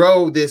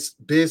grow this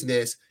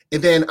business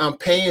and then I'm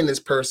paying this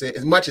person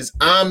as much as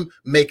I'm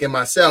making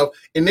myself,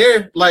 and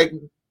they're like,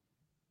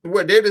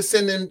 what they're just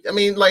sending. I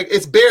mean, like,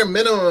 it's bare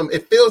minimum.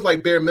 It feels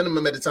like bare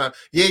minimum at the time.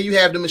 Yeah, you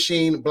have the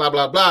machine, blah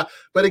blah blah.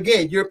 But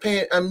again, you're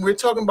paying. We're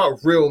talking about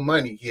real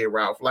money here,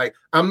 Ralph. Like,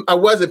 I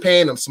wasn't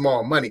paying them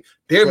small money.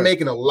 They're Right.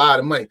 making a lot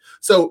of money.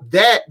 So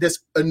that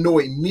just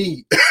annoyed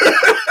me.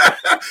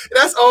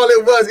 That's all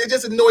it was. It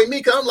just annoyed me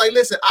because I'm like,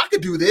 listen, I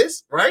could do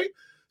this, right?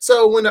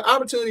 So when the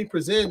opportunity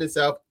presented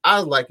itself, I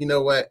was like, you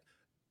know what?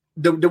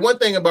 The one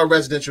thing about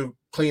residential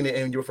cleaning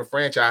and you're for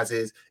franchise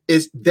is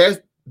here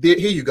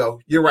you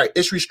go. You're right.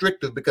 It's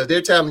restrictive because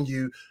they're telling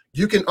you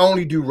can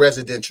only do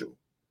residential.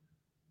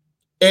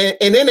 And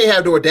then they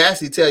have the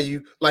audacity to tell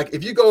you, like,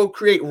 if you go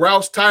create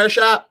Ralph's Tire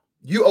Shop,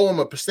 you owe them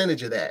a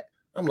percentage of that.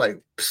 I'm like,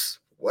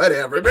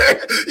 whatever, man.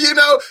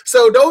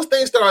 So those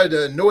things started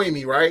to annoy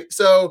me, right?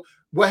 So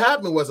what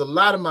happened was a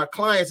lot of my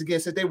clients, again,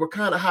 since they were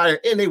kind of higher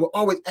end, they would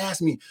always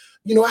ask me,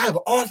 I have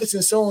an office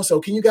in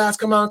so-and-so. Can you guys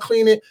come out and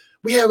clean it?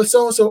 We have a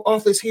so-and-so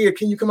office here.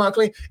 Can you come out and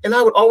clean? And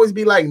I would always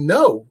be like,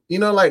 no,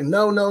 like,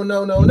 no, no,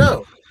 no, no,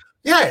 no.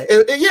 Yeah,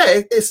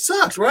 it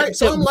sucks, right?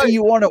 So The I'm way like,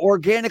 you want to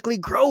organically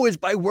grow is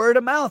by word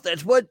of mouth.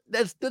 That's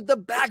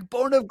the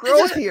backbone of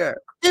growth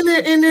here. and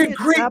they're It's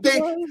great.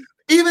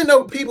 Even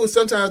though people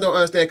sometimes don't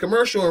understand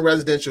commercial and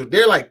residential,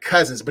 they're like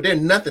cousins, but they're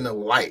nothing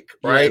alike,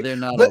 right? Yeah, they're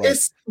not But alike.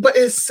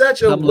 it's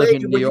such a Some live way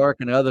in New York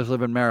and others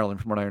live in Maryland,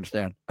 from what I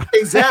understand.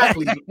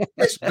 Exactly.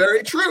 It's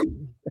very true.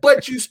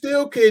 But you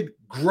still could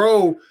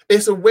grow.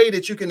 It's a way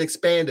that you can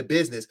expand the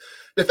business.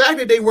 The fact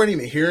that they weren't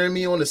even hearing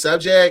me on the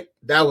subject,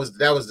 that was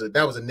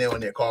a nail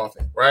in their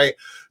coffin, right?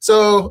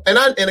 So, and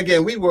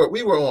again, we were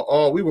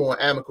on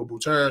amicable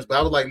terms, but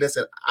I was like,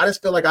 listen, I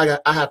just feel like I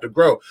have to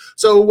grow.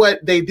 So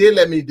what they did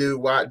let me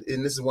do,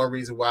 and this is one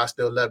reason why I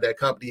still love that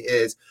company,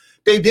 is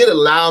they did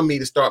allow me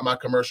to start my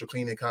commercial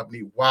cleaning company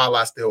while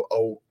I still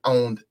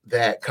owned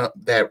that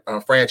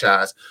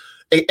franchise.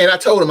 And I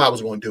told them I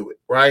was going to do it,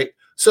 right?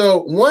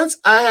 So once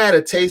I had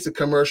a taste of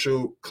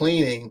commercial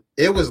cleaning,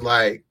 it was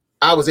like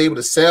I was able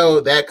to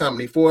sell that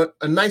company for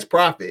a nice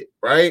profit,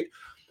 right?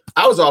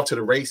 I was off to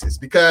the races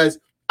because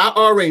I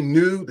already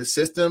knew the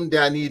system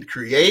that I needed to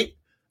create.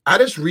 I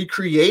just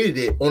recreated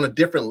it on a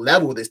different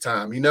level this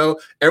time.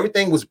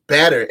 Everything was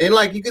better. And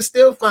like, you can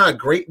still find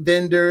great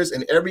vendors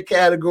in every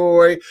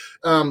category,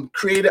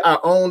 created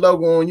our own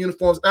logo on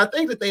uniforms. And I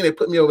think the thing that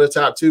put me over the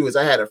top too is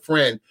I had a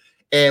friend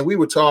and we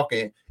were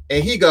talking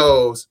and he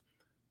goes,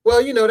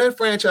 well, that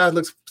franchise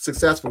looks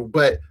successful,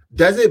 but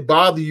does it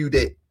bother you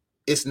that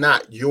it's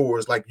not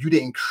yours? Like, you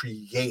didn't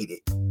create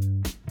it.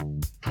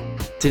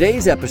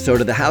 Today's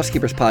episode of the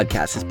Housekeepers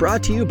Podcast is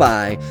brought to you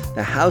by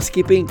the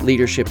Housekeeping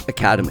Leadership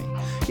Academy.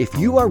 If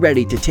you are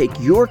ready to take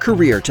your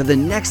career to the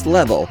next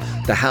level,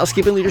 the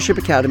Housekeeping Leadership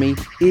Academy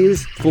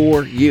is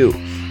for you.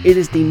 It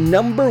is the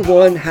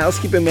 #1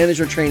 housekeeping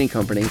manager training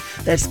company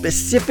that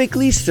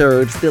specifically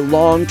serves the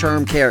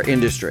long-term care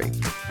industry.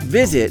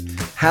 Visit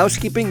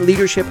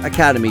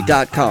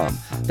housekeepingleadershipacademy.com.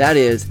 That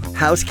is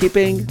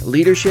Housekeeping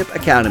Leadership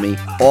Academy,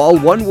 all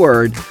one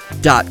word,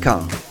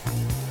 .com.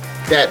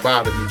 That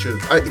bothered me too,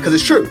 because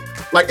it's true.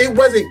 Like, it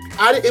wasn't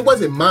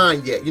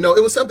mine yet.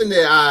 It was something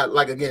that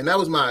again, that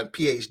was my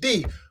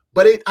PhD,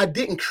 but I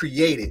didn't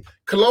create it.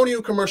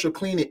 Colonial Commercial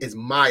Cleaning is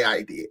my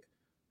idea.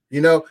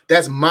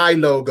 That's my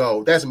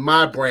logo. That's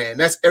my brand.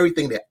 That's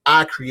everything that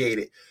I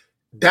created.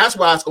 that's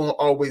why it's going to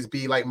always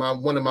be like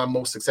one of my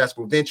most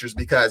successful ventures,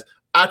 because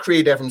I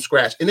created that from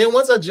scratch. And then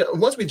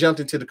once we jumped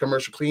into the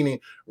commercial cleaning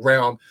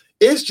realm,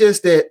 it's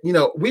just that,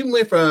 we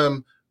went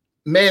from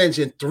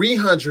managing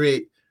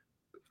 300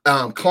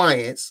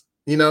 clients.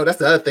 That's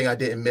the other thing I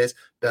didn't miss.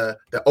 The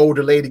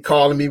older lady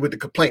calling me with the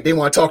complaint. They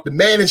want to talk to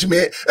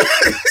management.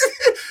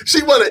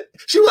 She want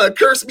to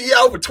curse me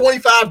out for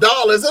 $25.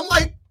 I'm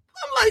like,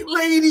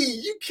 lady,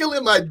 you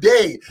killing my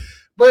day.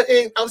 But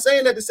I'm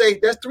saying that to say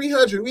that's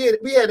 300.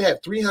 We had to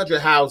have 300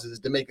 houses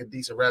to make a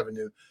decent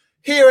revenue.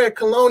 Here at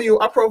Colonial,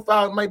 our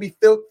profile might be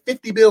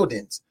 50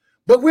 buildings,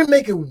 but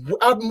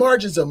our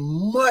margins are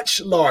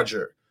much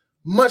larger.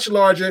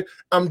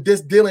 I'm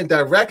just dealing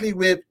directly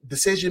with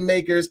decision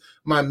makers.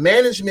 My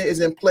management is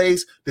in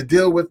place to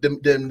deal with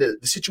the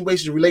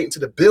situations relating to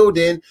the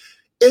building.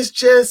 It's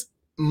just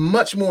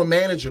much more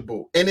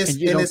manageable, and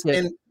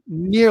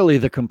nearly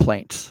the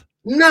complaints.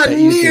 Not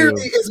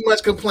nearly as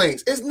much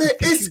complaints.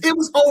 It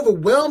was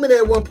overwhelming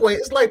at one point.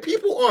 It's like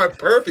people aren't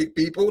perfect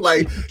people.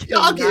 Like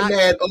y'all get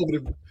mad over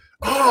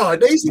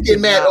they used to get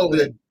mad over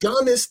the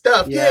dumbest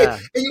stuff. Yeah.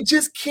 And you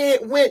just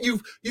can't win. You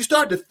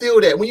start to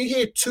feel that when you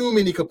hear too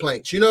many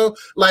complaints,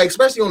 like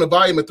especially on a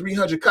volume of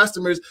 300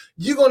 customers,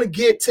 you're going to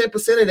get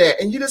 10% of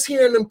that. And you're just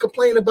hearing them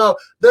complain about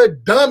the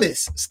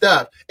dumbest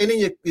stuff. And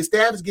then your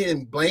staff is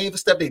getting blamed for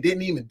stuff they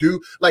didn't even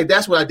do. Like,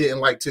 that's what I didn't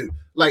like too.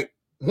 Like,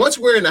 once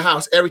we're in the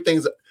house,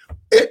 everything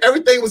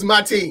was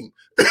my team.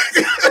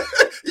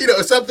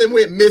 If something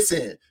went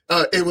missing,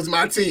 it was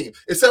my team.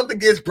 If something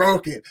gets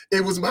broken,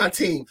 it was my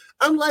team.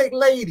 I'm like,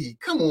 lady,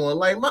 come on.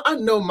 Like, I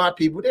know my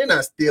people, they're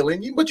not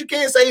stealing you, but you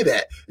can't say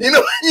that.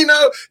 You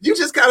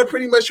just gotta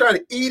pretty much try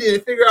to eat it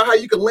and figure out how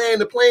you can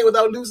land the plane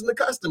without losing the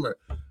customer.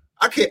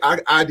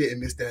 I didn't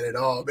miss that at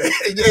all, man.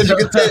 As you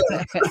can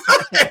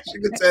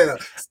tell.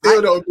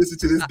 Still don't miss it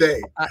to this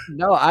day.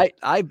 No,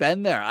 I've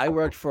been there. I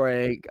worked for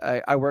a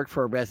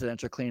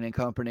residential cleaning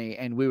company,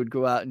 and we would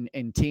go out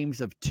in teams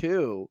of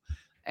 2,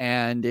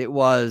 and it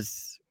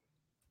was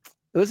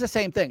the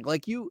same thing.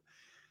 Like one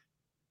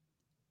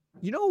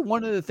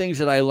of the things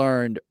that I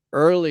learned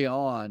early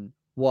on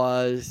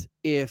was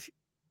if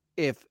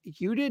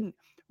you didn't.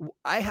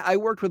 I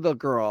worked with a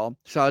girl,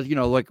 so I was,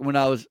 like when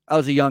I was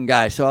a young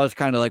guy, so I was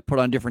kind of like put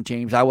on different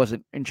teams. I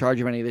wasn't in charge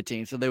of any of the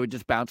teams, so they would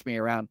just bounce me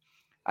around.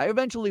 I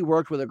eventually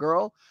worked with a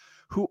girl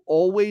who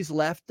always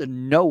left a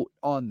note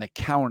on the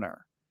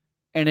counter,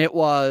 and it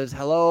was,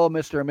 "Hello,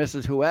 Mr. and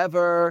Mrs.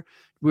 Whoever.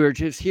 We're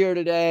just here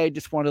today.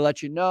 Just want to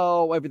let you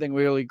know everything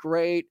really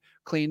great.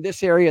 Clean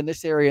this area and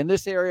this area and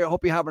this area.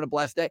 Hope you're having a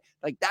blessed day."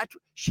 Like that,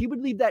 she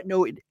would leave that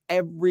note in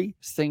every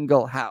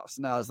single house,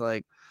 and I was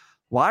like,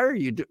 why are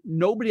you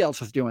nobody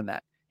else was doing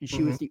that. And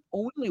she was the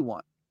only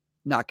one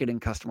not getting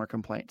customer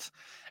complaints.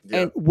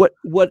 Yeah. And what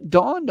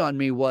dawned on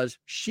me was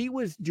she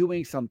was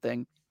doing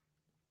something.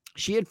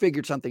 She had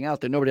figured something out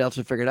that nobody else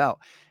had figured out.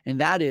 And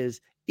that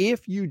is,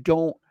 if you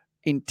don't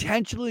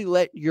intentionally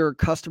let your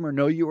customer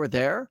know you were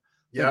there,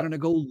 they're going to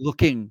go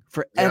looking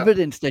for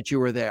evidence that you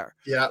were there.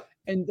 Yeah.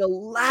 And the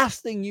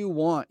last thing you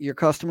want your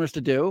customers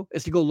to do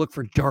is to go look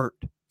for dirt.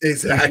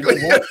 Exactly.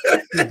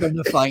 You're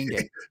going to find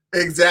it.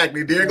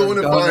 Exactly. They're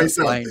going to find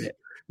something.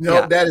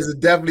 That is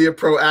definitely a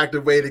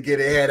proactive way to get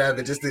ahead of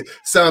it. Just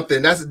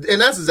something. That's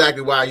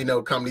exactly why,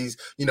 companies,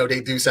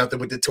 they do something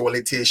with the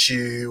toilet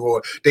tissue,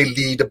 or they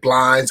leave the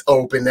blinds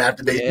open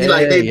after they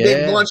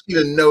want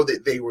you to know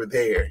that they were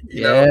there.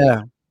 You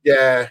know?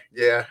 Yeah.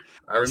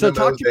 I remember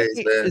those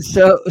days, man.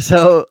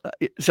 So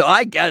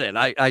I get it.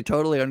 I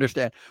totally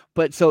understand.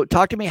 But so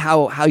talk to me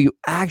how you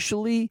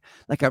actually,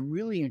 like, I'm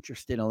really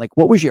interested in, like,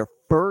 what was your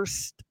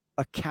first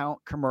account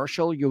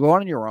commercial? You go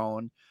on your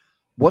own.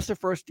 What's the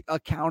first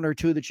account or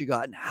 2 that you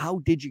got, and how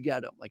did you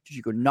get them? Like, did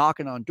you go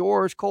knocking on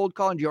doors, cold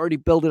calling? Did you already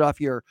build it off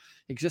your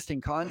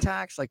existing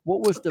contacts? Like,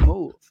 what was the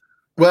move?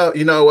 Well,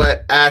 you know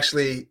what?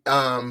 Actually,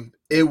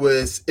 it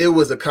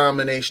was a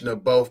combination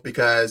of both,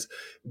 because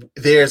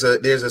there's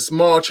a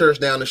small church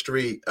down the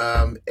street,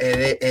 and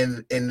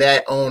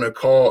that owner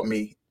called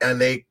me, and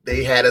they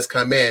had us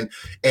come in,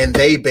 and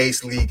they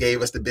basically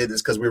gave us the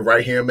business because we're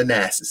right here in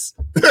Manassas.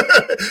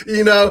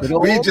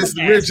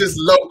 We're just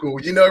local.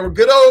 We're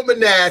good old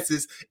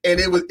Manassas, and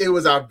it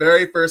was our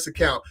very first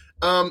account.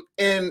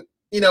 And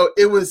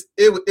it was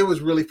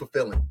really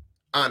fulfilling.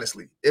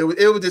 Honestly, it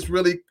was just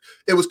really,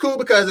 it was cool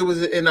because it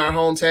was in our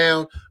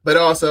hometown, but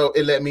also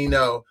it let me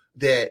know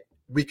that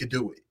we could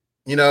do it,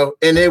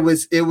 and it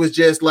was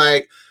just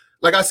like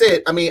I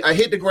said, I mean, I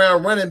hit the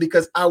ground running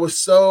because I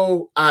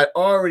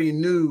already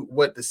knew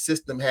what the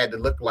system had to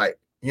look like,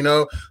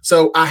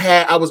 so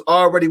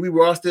we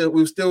were on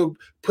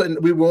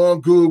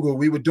Google,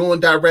 we were doing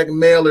direct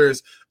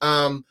mailers.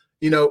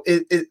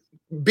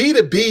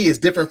 B2B is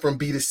different from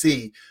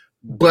B2C,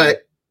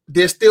 but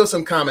there's still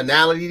some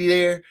commonality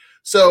there.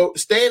 So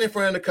staying in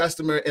front of the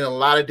customer in a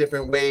lot of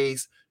different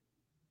ways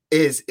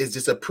is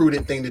just a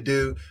prudent thing to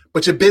do.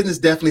 But your business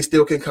definitely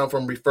still can come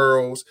from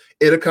referrals.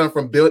 It'll come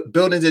from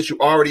buildings that you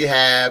already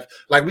have.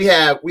 Like we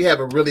have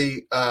a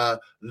really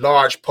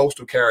large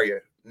postal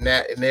carrier, and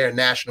they're a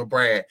national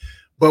brand.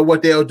 But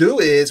what they'll do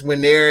is when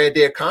they're at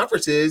their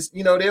conferences,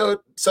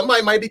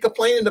 somebody might be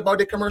complaining about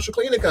their commercial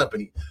cleaning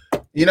company,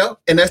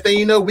 and next thing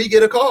you know, we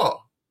get a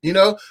call,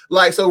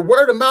 so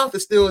word of mouth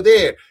is still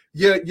there.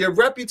 Your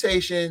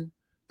reputation,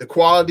 the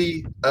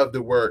quality of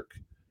the work,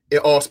 it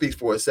all speaks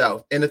for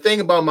itself. And the thing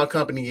about my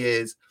company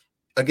is,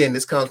 again,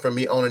 this comes from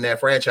me owning that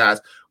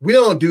franchise. We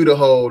don't do the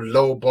whole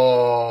low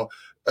ball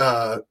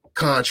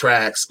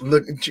contracts,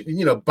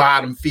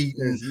 bottom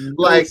feeding.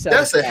 Like,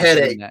 that's a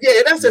headache.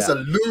 Yeah, that's just a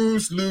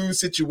lose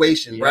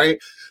situation, right?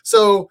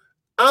 So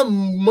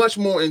I'm much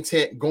more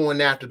intent going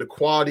after the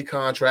quality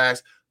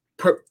contracts,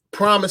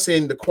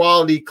 promising the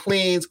quality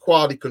cleans,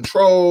 quality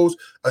controls,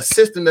 a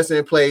system that's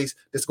in place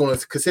that's going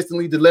to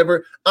consistently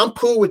deliver. I'm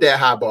cool with that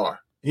high bar.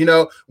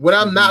 What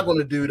I'm not going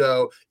to do,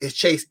 though, is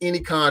chase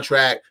any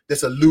contract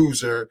that's a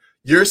loser.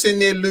 You're sitting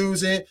there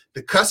losing,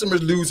 the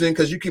customer's losing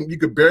because you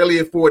could barely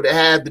afford to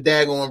have the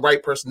daggone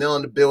right personnel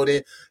in the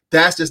building.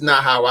 That's just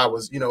not how I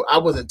was, I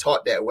wasn't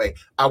taught that way.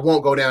 I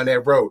won't go down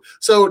that road.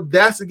 So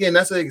that's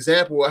an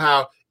example of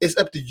how it's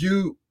up to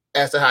you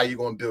as to how you're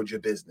going to build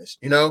your business,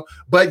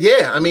 But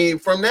yeah, I mean,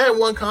 from that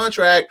one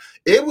contract,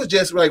 it was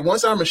just like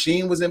once our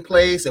machine was in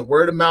place and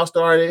word of mouth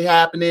started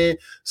happening,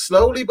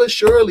 slowly but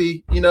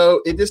surely,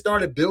 it just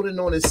started building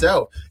on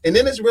itself. And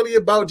then it's really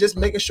about just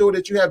making sure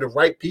that you have the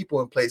right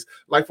people in place.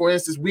 Like, for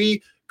instance,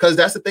 because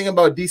that's the thing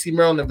about DC,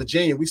 Maryland, and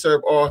Virginia, we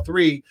serve all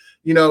three.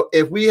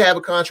 If we have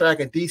a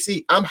contract in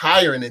DC, I'm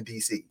hiring in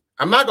DC.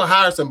 I'm not going to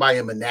hire somebody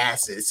in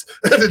Manassas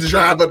to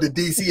drive up to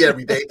DC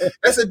every day.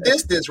 That's a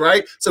distance,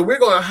 right? So we're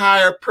going to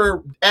hire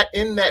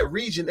in that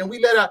region, and we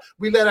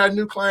let our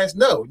new clients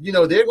know,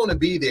 they're going to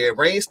be there,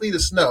 rain, sleet, or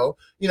snow.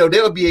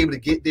 They'll be able to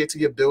get there to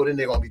your building.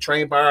 They're going to be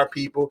trained by our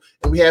people,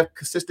 and we have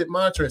consistent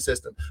monitoring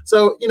system.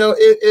 So,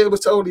 it was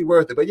totally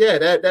worth it. But yeah,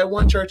 that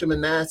one church in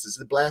Manassas,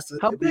 it blasted.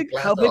 How big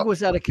was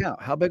that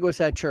account? How big was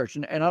that church?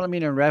 And I don't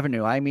mean in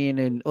revenue. I mean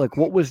in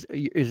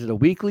is it a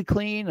weekly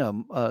clean?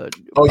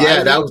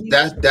 Yeah,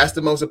 that's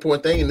the most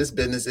important thing in this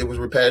business. It was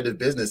repetitive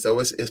business. So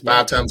it's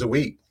 5 times a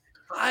week.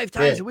 5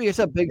 times a week. It's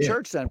a big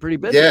church then, pretty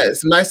busy. Yeah,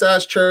 it's a nice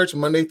sized church,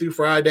 Monday through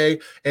Friday.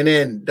 And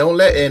then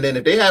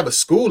if they have a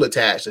school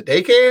attached, a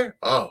daycare,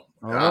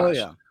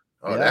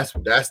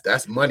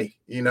 that's money.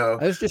 I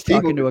was just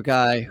talking to a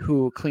guy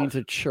who cleans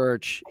a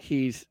church.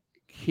 He's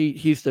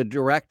the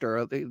director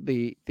of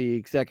the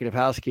executive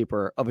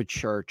housekeeper of a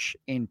church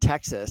in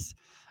Texas.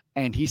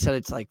 And he said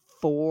it's like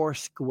 4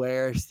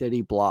 square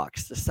city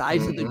blocks, the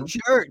size of the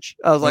church.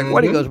 I was like,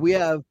 what? He goes, we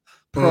have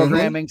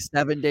programming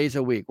 7 days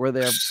a week. We're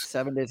there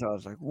 7 days. I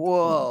was like,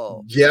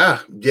 whoa. Yeah.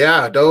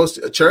 Those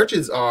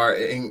churches are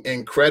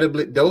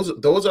incredibly,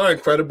 those are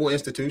incredible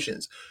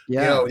institutions.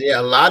 Yeah.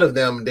 A lot of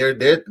them, they're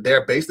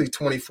basically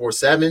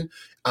 24/7.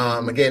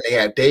 Again, they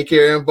have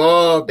daycare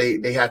involved.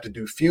 They have to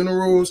do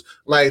funerals.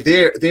 Like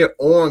they're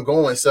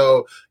ongoing.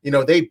 So,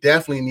 they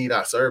definitely need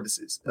our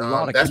services. A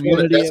lot of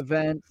community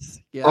events.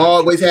 Yeah,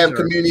 always have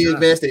community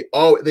events.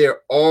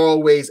 They're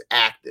always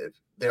active.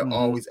 They're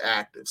always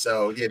active.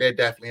 So yeah, they're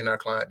definitely in our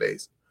client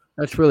base.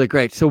 That's really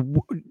great. So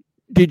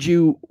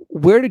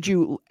where did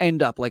you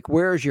end up? Like,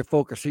 where is your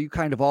focus? Are you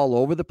kind of all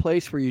over the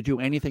place where you do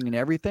anything and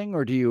everything?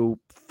 Or do you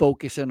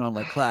focus in on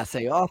like Class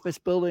A office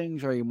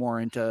buildings? Are you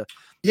more into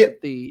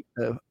the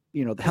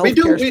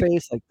healthcare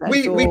space? Like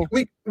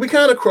we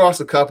kind of cross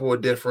a couple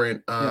of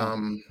different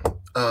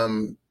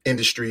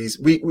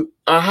industries.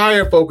 Our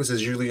higher focus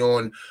is usually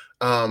on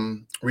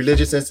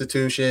religious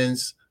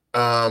institutions.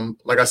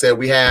 Like I said,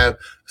 we have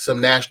some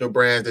national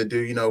brands that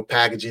do,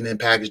 packaging and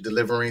package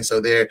delivering.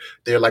 So they're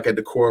like at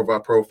the core of our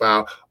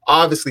profile.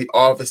 Obviously,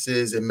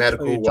 offices and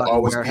medical will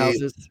always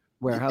warehouses.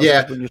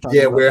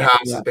 be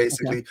warehouses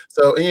basically. Okay.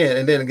 So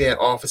and then again,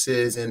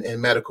 offices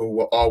and medical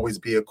will always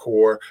be a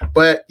core.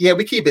 But yeah,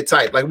 we keep it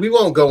tight. Like we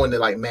won't go into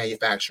like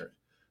manufacturing.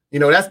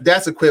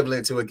 That's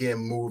equivalent to, again,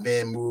 move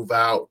in, move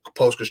out,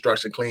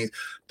 post-construction cleans.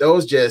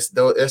 That's just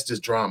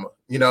drama,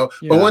 But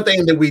one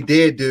thing that we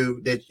did do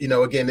that,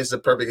 again, this is a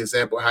perfect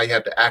example of how you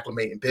have to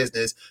acclimate in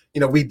business.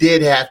 We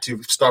did have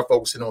to start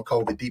focusing on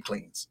COVID deep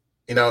cleans.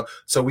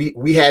 So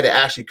we had to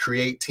actually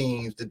create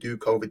teams to do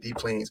COVID deep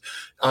cleans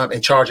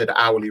and charge at an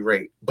hourly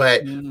rate.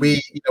 But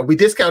we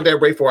discount that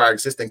rate for our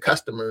existing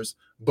customers.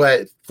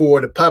 But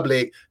for the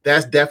public,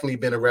 that's definitely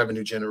been a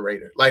revenue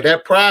generator. Like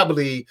that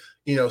probably,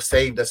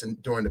 saved us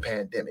during the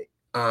pandemic.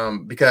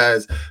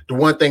 Because the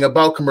one thing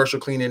about commercial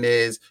cleaning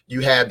is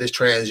you have this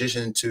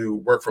transition to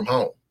work from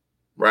home.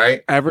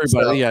 Right.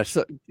 Everybody.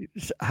 So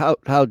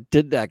how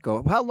did that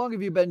go? How long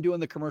have you been doing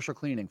the commercial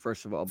cleaning,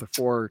 first of all,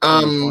 before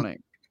 2020?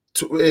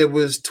 It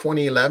was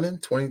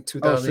 2011.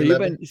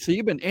 So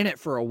you've been in it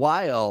for a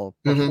while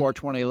before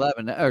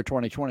 2011 or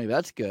 2020.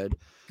 That's good.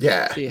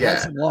 Yeah. So you had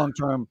some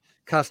long-term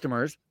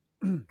customers.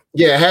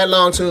 Yeah, had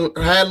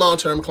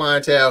long-term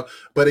clientele.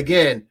 But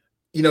again,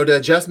 the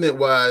adjustment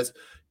was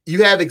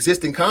you have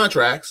existing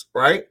contracts,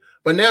 right?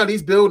 But now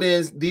these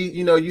buildings,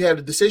 you have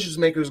the decision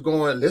makers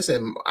going,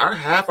 listen, our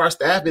half our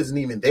staff isn't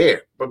even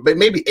there, but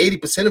maybe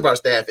 80% of our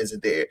staff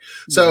isn't there.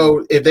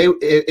 So if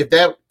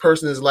that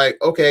person is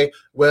like, okay,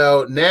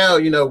 well, now,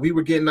 we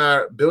were getting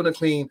our building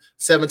clean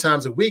 7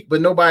 times a week,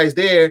 but nobody's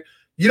there.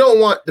 You don't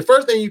want, the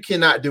first thing you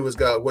cannot do is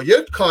go, well,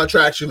 you're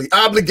contractually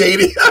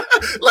obligated.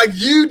 Like,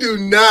 you do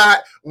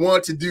not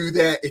want to do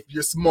that if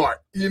you're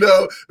smart,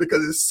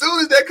 because as soon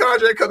as that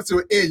contract comes to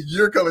an end,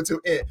 you're coming to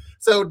an end.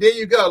 So there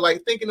you go,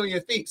 like thinking on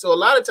your feet. So a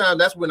lot of times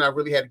that's when I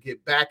really had to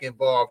get back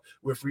involved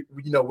with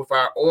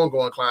our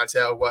ongoing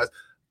clientele. Was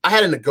I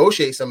had to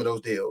negotiate some of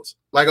those deals.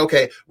 Like,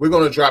 okay, we're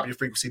going to drop your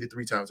frequency to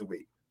 3 times a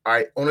week. All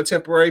right, on a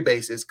temporary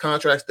basis,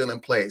 contract still in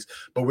place,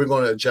 but we're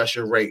going to adjust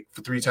your rate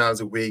for 3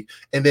 times a week.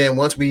 And then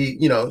once we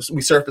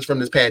surface from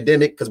this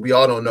pandemic, because we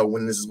all don't know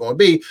when this is going to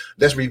be,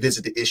 let's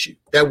revisit the issue.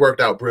 That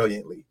worked out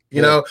brilliantly,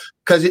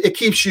 because it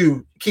keeps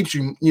you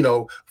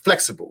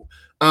flexible.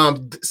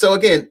 So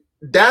again,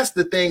 that's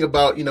the thing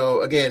about,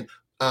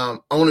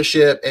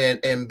 ownership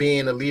and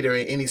being a leader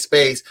in any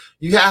space.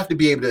 You have to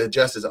be able to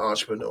adjust as an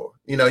entrepreneur.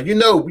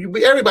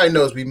 Everybody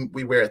knows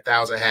we wear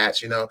 1,000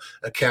 hats,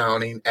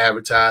 accounting,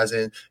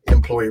 advertising,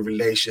 employee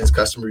relations,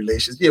 customer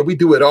relations. Yeah, we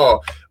do it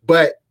all,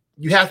 but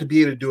you have to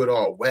be able to do it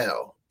all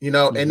well,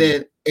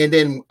 and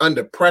then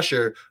under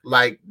pressure,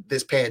 like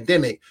this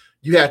pandemic,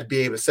 you have to be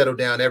able to settle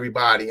down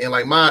everybody. And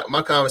like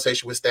my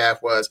conversation with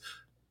staff was,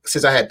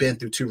 since I had been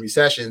through 2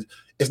 recessions,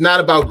 it's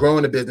not about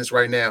growing the business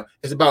right now.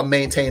 It's about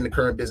maintaining the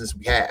current business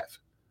we have.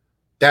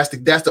 That's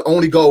the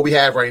only goal we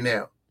have right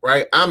now,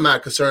 right? I'm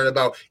not concerned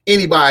about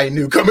anybody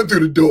new coming through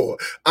the door.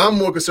 I'm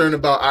more concerned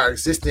about our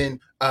existing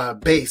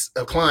base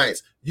of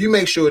clients. You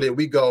make sure that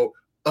we go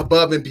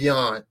above and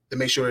beyond to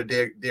make sure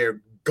that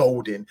they're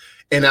golden.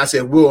 And I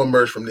said, we'll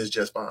emerge from this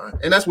just fine.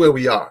 And that's where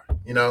we are,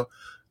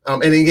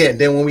 and again,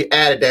 then when we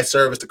added that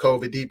service to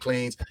COVID deep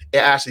cleans, it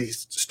actually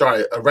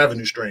started a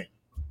revenue stream.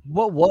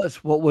 What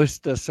was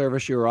the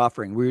service you were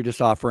offering? We were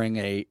just offering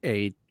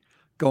a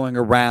going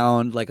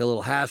around like a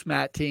little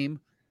hazmat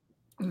team.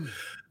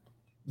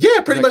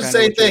 Yeah, pretty much the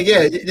same thing.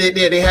 Yeah,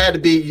 they had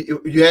to be.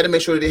 You had to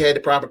make sure that they had the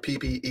proper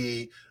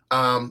PPE.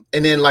 And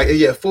then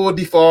full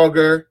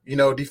defogger.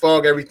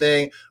 Defog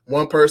everything.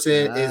 One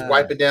person is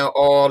wiping down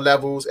all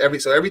levels.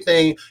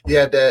 Everything you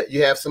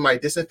have somebody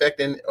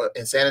disinfecting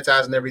and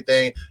sanitizing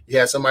everything. You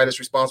have somebody that's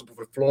responsible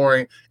for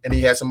flooring, and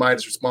then you have somebody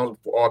that's responsible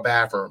for all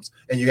bathrooms,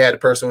 and you had the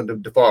person with the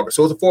defogger.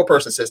 So it's a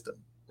 4-person system,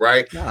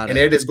 right? And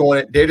they're just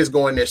going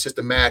there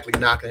systematically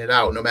knocking it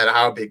out, no matter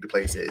how big the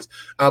place is.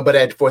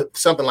 But for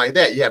something like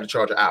that, you have to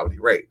charge an hourly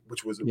rate,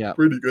 which was a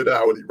pretty good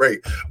hourly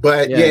rate.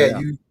 But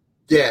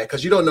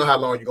because you don't know how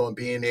long you're going to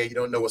be in there. You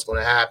don't know what's going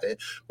to happen.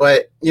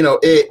 But,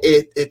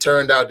 it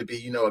turned out to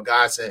be, a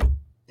godsend,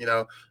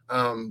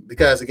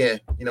 because, again,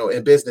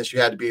 in business, you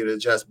had to be able to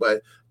adjust.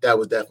 But that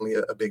was definitely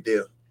a big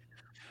deal.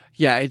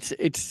 Yeah,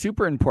 it's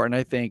super important,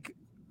 I think,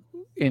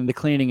 in the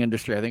cleaning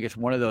industry. I think it's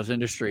one of those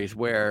industries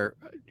where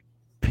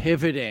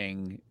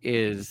pivoting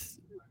is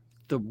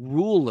the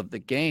rule of the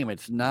game.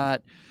 It's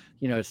not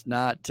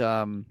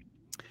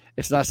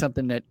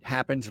something that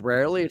happens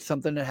rarely. It's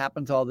something that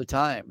happens all the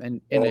time.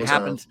 And it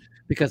happens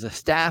because of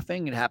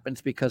staffing. It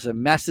happens because of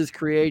messes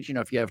created.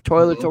 If you have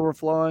toilets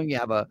overflowing, you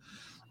have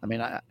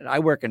I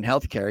work in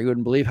healthcare. You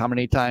wouldn't believe how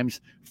many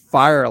times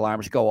fire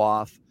alarms go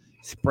off,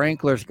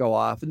 sprinklers go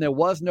off, and there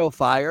was no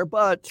fire,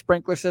 but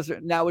sprinkler says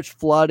now it's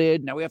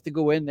flooded. Now we have to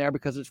go in there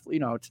because it's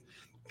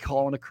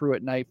calling a crew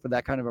at night for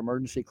that kind of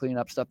emergency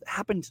cleanup stuff. That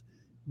happens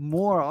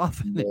more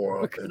often than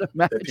you could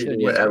imagine. People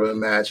would ever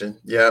imagine.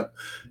 Yeah.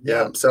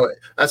 So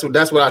that's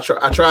what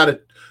I try to.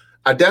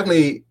 I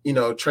definitely,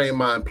 train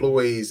my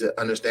employees to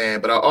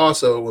understand, but I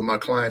also, with my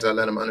clients, I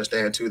let them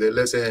understand too that,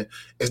 listen,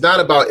 it's not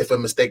about if a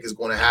mistake is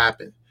going to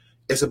happen.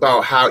 It's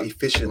about how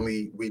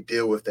efficiently we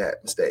deal with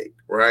that mistake,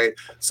 right?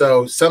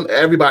 So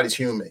everybody's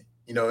human,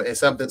 and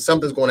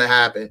something's going to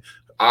happen.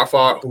 Our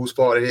fault, whose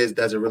fault it is,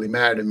 doesn't really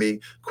matter to me.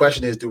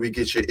 Question is, do we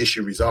get your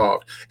issue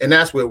resolved? And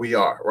that's where we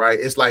are, right?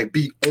 It's like,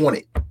 be on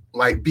it.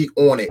 Be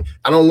on it.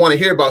 I don't want to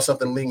hear about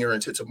something lingering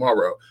until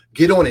tomorrow.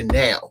 Get on it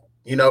now.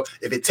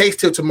 If it takes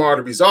till tomorrow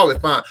to resolve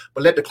it, fine.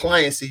 But let the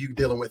client see you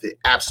dealing with it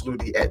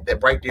absolutely at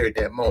that right there at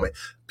that moment.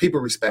 People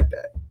respect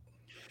that.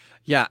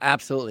 Yeah,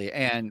 absolutely.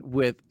 And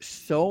with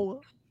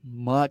so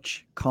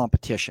much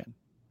competition,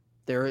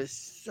 there is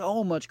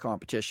so much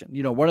competition.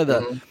 One of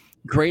the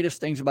greatest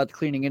things about the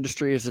cleaning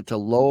industry is it's a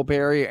low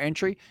barrier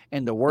entry,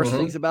 and the worst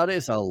things about it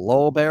is a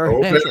low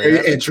barrier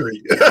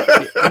entry.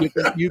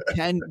 You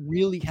can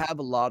really have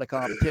a lot of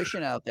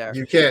competition out there.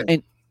 You can.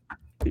 And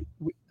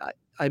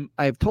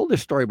I've told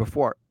this story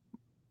before.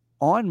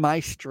 On my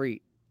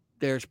street,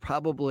 there's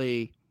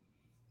probably,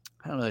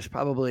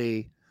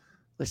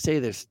 let's say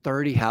there's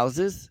 30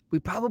 houses. We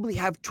probably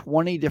have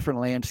 20 different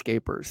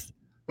landscapers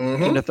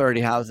into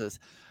 30 houses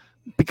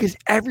because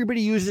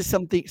everybody uses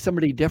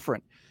somebody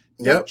different.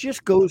 That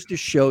just goes to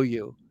show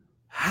you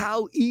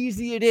how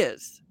easy it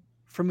is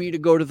for me to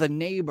go to the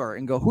neighbor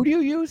and go, who do you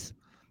use?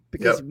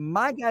 Because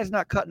my guy's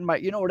not cutting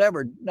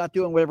not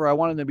doing whatever I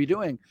want him to be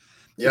doing.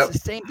 It's the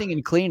same thing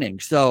in cleaning.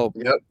 So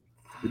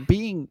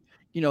being,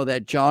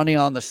 that Johnny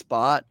on the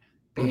spot,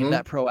 being Mm-hmm.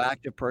 that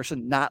proactive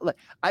person,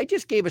 I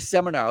just gave a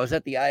seminar. I was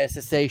at the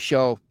ISSA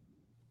show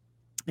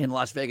in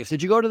Las Vegas.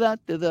 Did you go to that?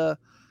 To the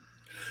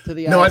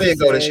No, I didn't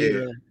go this ISSA,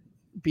 year.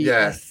 the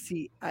Yeah.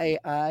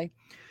 BSCII? It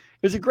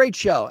was a great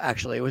show,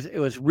 actually. It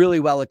was really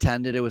well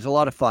attended. It was a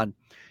lot of fun.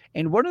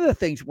 And one of the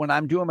things when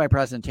I'm doing my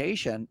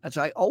presentation, is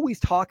I always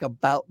talk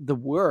about the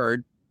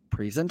word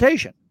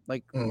presentation.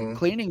 Like Mm-hmm.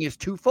 cleaning is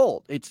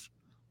twofold. It's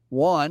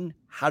one,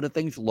 how do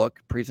things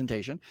look,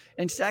 presentation,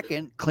 and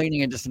second,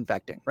 cleaning and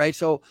disinfecting, right?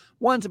 So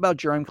one's about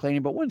germ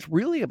cleaning, but one's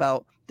really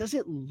about, does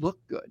it look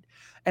good?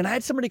 And I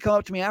had somebody come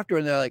up to me after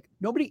and they're like,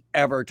 nobody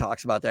ever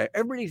talks about that.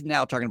 Everybody's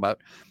now talking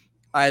about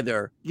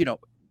either,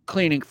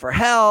 cleaning for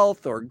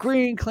health or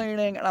green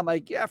cleaning. And I'm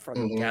like, yeah,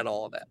 Mm-hmm. forget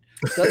all of that.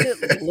 Does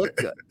it look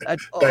good?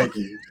 That's all. Thank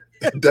you.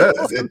 It That's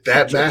all does. I'm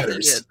That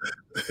interested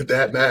in. matters.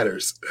 That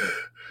matters.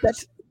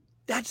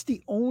 That's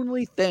the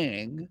only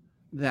thing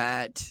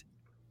that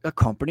a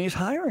company is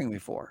hiring me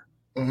for.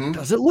 Mm-hmm.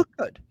 Does it look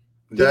good?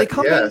 Do they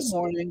come in the Yes.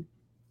 morning?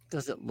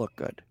 Does it look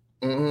good?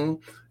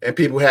 Mm-hmm. And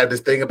people have this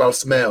thing about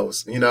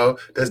smells,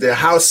 does their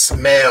house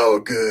smell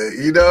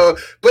good,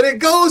 but it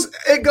goes,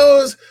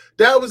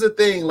 that was the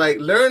thing, like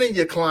learning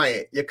your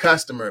client, your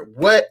customer,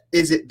 what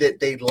is it that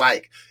they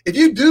like? If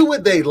you do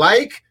what they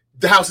like,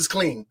 the house is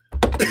clean.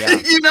 Yeah.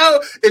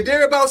 If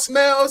they're about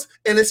smells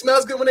and it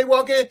smells good when they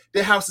walk in,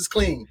 their house is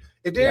clean.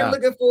 If they're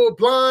looking for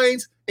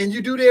blinds and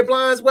you do their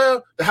blinds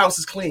well, the house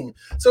is clean.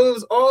 So it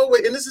was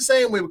always, and it's the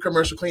same way with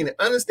commercial cleaning,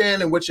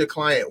 understanding what your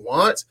client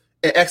wants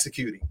and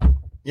executing.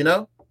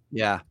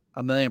 Yeah,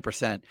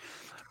 1,000,000%.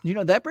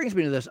 That brings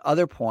me to this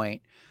other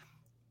point.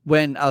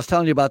 When I was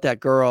telling you about that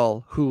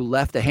girl who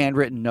left a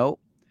handwritten note,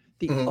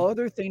 the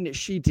other thing that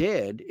she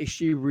did is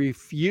she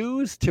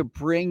refused to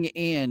bring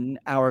in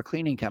our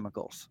cleaning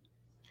chemicals.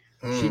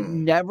 She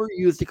never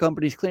used the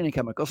company's cleaning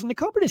chemicals. And the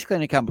company's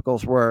cleaning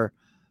chemicals were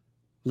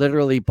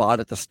literally bought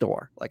at the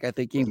store. Like I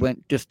think he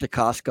went just to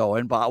Costco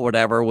and bought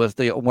whatever was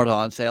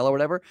on sale or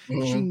whatever.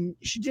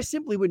 She just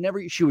simply would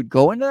never. She would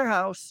go into their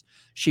house.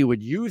 She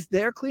would use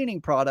their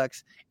cleaning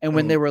products, and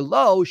when they were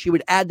low, she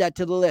would add that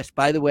to the list.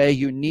 By the way,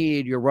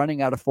 you're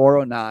running out of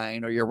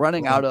 409, or you're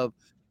running out of,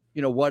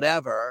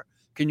 whatever.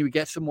 Can you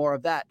get some more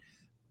of that?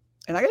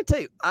 And I got to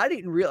tell you, I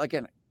didn't realize.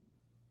 Again,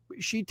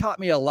 she taught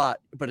me a lot,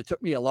 but it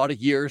took me a lot of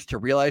years to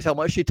realize how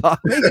much she taught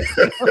me.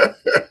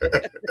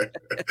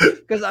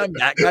 Because I'm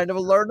that kind of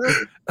a learner.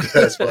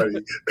 That's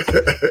funny.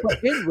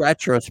 But in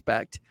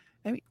retrospect,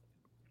 I mean,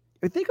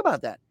 think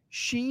about that.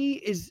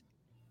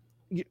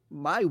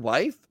 My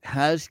wife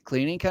has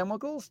cleaning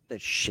chemicals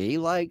that she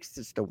likes.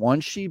 It's the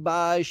one she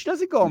buys. She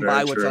doesn't go and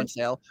buy what's on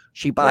sale.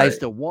 She buys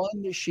the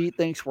one that she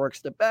thinks works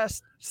the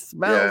best,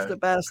 smells the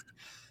best.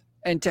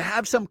 And to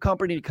have some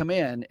company to come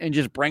in and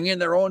just bring in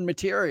their own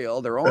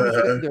material, their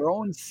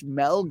own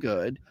smell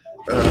good,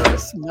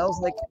 smells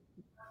like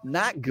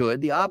not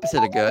good, the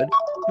opposite of good,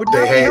 would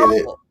not be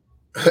helpful.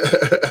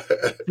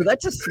 So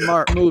that's a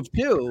smart move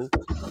too,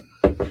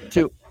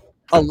 to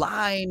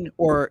align,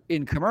 or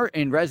in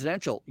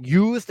residential,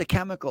 use the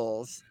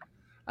chemicals.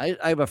 I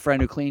have a friend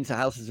who cleans the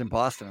houses in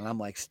Boston, and I'm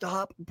like,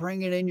 stop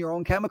bringing in your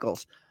own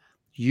chemicals.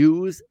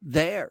 Use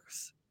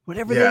theirs.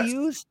 Whatever they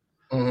use.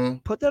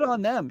 Put that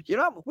on them. What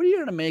are you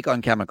going to make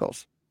on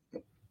chemicals?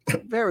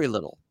 Very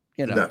little.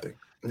 Nothing.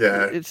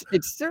 Yeah. It's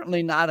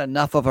certainly not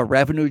enough of a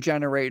revenue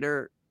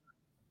generator.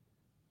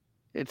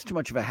 It's too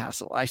much of a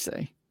hassle, I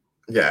say.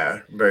 Yeah,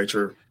 very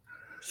true.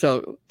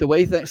 So the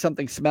way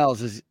something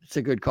smells it's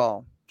a good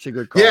call. It's a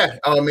good call. Yeah,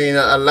 I mean,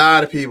 a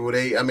lot of people,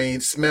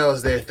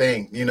 smells their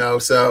thing,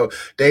 so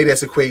they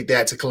just equate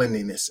that to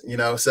cleanliness,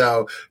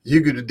 so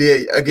you could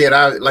do,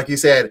 again, like you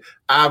said,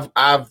 I've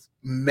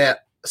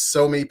met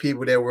so many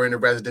people that were in the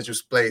residential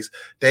space.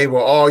 They were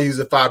all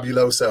using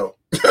Fabuloso,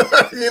 and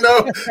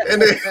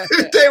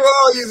they were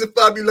all using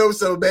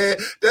Fabuloso, man.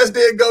 That's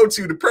their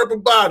go-to, the purple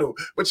bottle.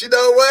 But you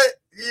know what?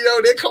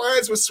 Their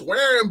clients were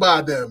swearing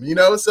by them,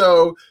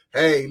 so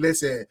hey,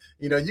 listen,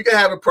 you can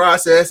have a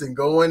process and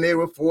go in there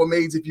with 4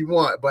 maids if you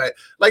want. But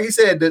like you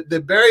said,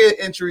 the barrier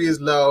entry is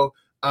low.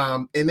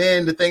 And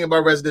then the thing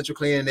about residential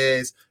cleaning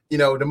is,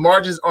 the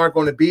margins aren't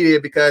going to be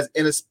there, because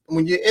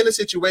when you're in a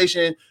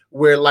situation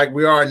where like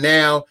we are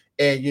now,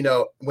 and,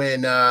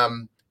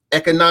 when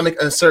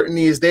economic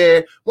uncertainty is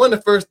there, one of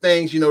the first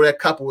things, that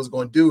couple is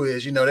going to do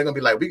is, they're going to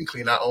be like, we can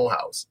clean our own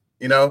house.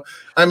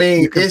 I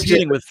mean, you're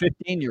competing with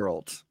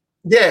 15-year-olds.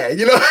 Yeah,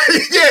 yeah,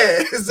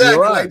 exactly.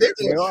 Like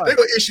they're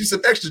gonna issue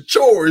some extra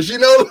chores,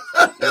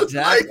 Exactly.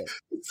 Like,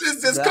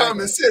 it's just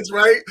common sense,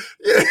 right?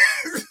 Yeah.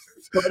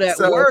 But at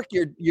work,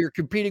 you're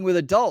competing with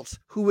adults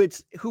who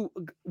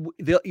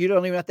you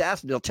don't even have to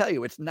ask them. They'll tell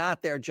you it's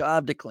not their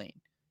job to clean.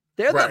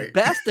 They're the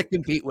best to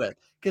compete with,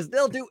 because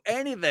they'll do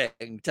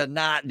anything to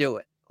not do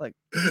it. Like,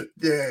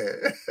 yeah,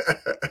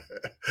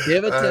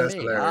 give it to me.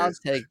 Hilarious.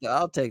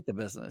 I'll take the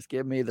business.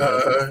 Give me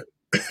the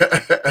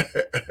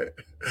business.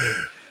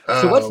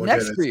 So what's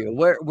next for you?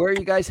 Where are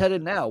you guys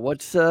headed now?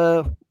 What's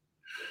the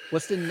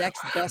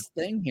next best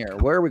thing here?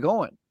 Where are we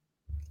going?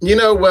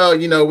 Well,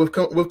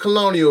 with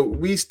Colonial,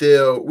 we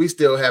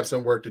still have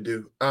some work to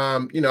do.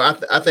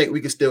 I think we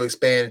can still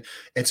expand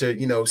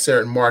into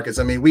certain markets.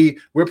 I mean,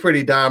 we're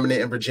pretty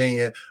dominant in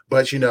Virginia,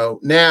 but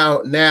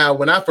now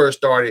when I first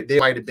started, there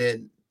might have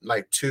been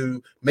like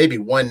two, maybe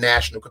one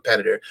national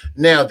competitor.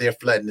 Now they're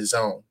flooding the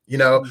zone.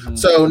 Mhm.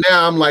 So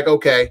now I'm like,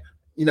 okay,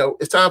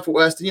 it's time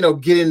for us to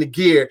get into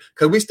gear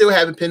because we still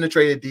haven't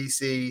penetrated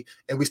DC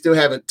and we still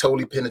haven't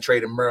totally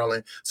penetrated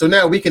Maryland. So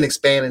now we can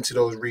expand into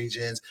those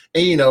regions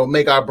and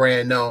make our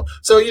brand known.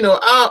 So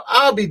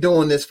I'll be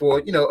doing this for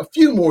a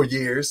few more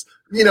years.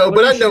 What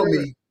But I is know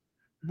your me.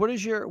 what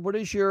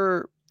is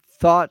your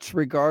thoughts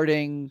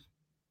regarding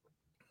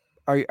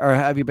or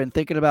have you been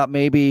thinking about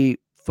maybe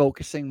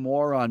focusing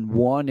more on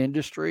one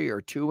industry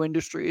or two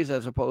industries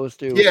as opposed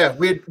to Yeah,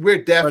 we're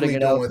spreading definitely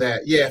it out doing to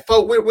that. Yeah,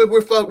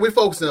 we're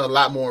focusing a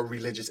lot more on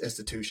religious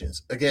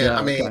institutions. Again, I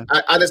yeah, mean,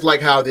 okay. I just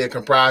like how they're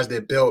comprised.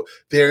 They're built.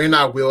 They're in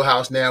our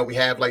wheelhouse now. We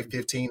have like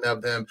 15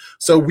 of them,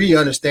 so we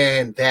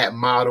understand that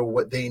model,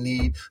 what they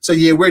need. So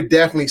yeah, we're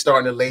definitely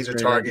starting to laser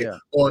Great target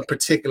idea. on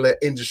particular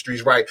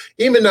industries. Right,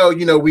 even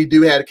though we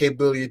do have the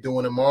capability of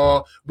doing them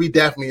all, we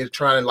definitely are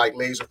trying to like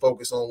laser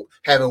focus on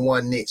having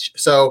one niche.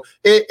 So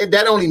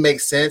that only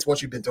makes sense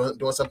once you've been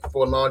doing something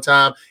for a long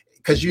time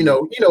because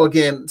Mhm.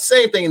 again,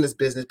 same thing in this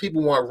business.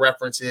 People want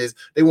references.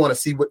 They want to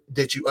see what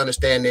that you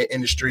understand their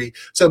industry.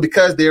 So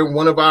because they're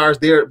one of ours,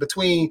 they're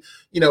between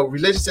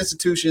religious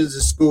institutions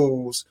and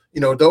schools.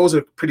 Those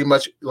are pretty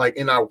much like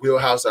in our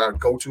wheelhouse, our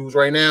go-tos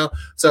right now.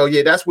 So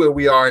yeah, that's where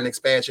we are in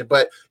expansion.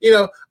 But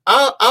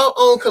I'll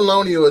own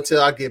Colonial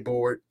until I get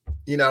bored.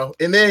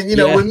 And then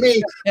Yeah. with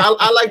me,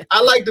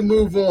 I like to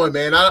move on,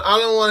 man. I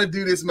don't want to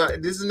do this.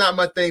 This is not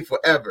my thing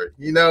forever.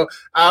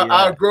 I'll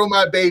Yeah. grow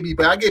my baby,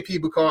 but I get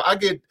people call.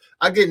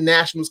 I get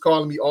nationals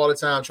calling me all the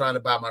time trying to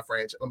buy my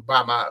franchise,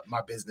 buy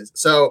my business.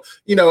 So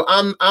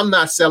I'm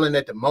not selling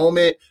at the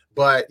moment,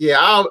 but yeah,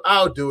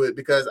 I'll do it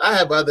because I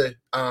have other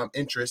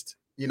interests.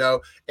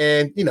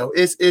 And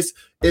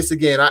it's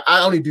again,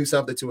 I only do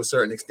something to a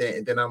certain extent,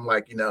 and then I'm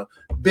like,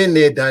 been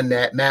there, done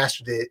that,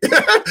 mastered it.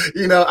 I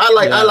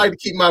Yeah. like to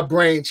keep my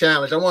brain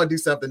challenged. I want to do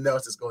something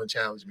else that's going to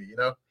challenge me.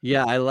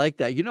 Yeah, I like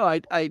that.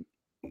 I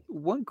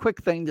one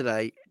quick thing that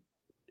I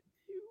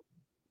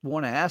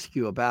want to ask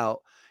you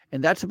about,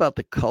 and that's about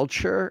the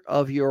culture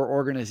of your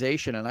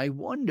organization. And I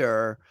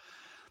wonder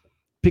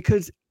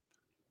because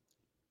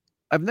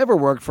I've never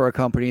worked for a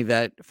company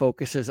that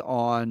focuses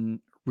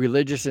on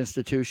religious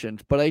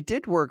institutions, but I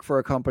did work for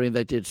a company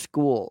that did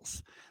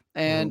schools.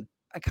 Mm-hmm. And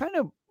I kind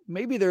of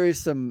maybe there is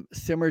some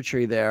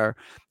symmetry there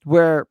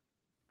where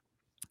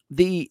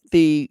the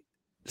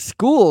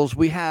schools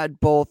we had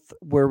both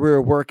where we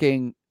were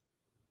working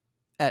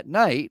at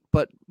night,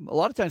 but a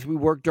lot of times we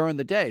worked during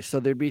the day. So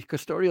there'd be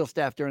custodial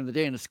staff during the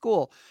day in the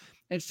school.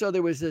 And so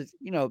there was this,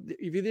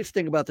 if you just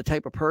think about the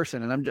type of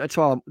person, and that's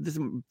all, this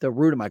is the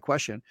root of my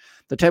question,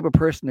 the type of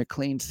person that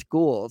cleans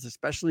schools,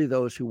 especially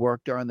those who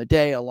work during the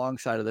day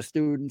alongside of the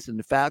students and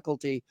the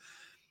faculty,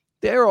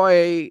 they're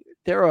a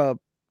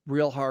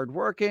real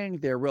hardworking,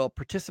 they're real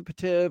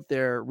participative,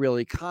 they're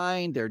really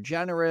kind, they're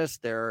generous,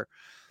 they're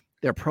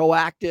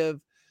proactive,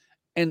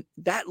 and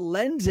that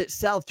lends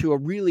itself to a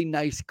really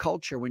nice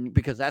culture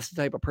because that's the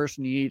type of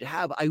person you need to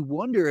have. I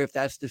wonder if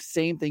that's the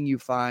same thing you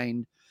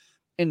find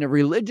in the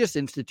religious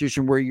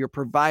institution where you're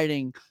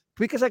providing,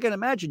 because I can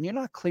imagine you're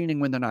not cleaning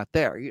when they're not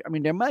there. I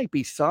mean, there might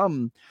be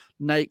some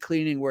night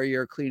cleaning where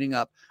you're cleaning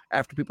up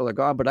after people are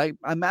gone, but I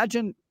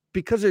imagine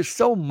because there's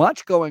so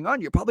much going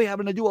on, you're probably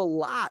having to do a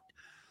lot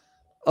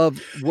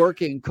of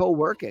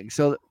co-working.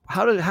 So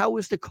how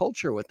is the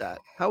culture with that?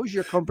 How is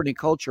your company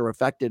culture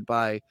affected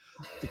by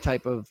the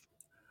type of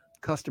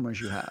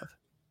customers you have?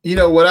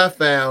 What I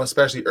found,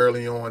 especially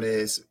early on,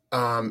 is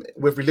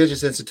with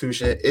religious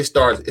institution, it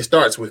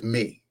starts with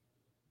me.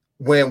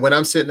 When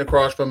I'm sitting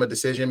across from a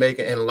decision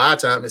maker, and a lot of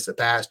times it's a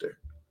pastor,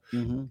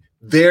 Mm-hmm.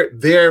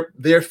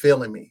 they're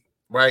feeling me,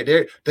 right?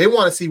 They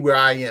want to see where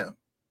I am.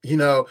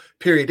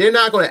 Period. They're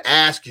not going to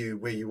ask you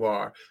where you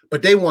are,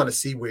 but they want to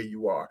see where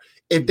you are.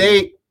 If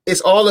Mm-hmm. it's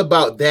all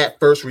about that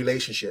first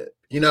relationship.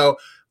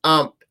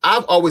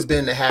 I've always been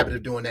in the habit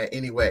of doing that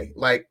anyway.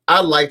 Like I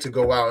like to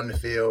go out in the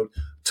field,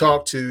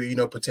 talk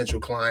to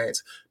potential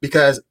clients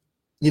because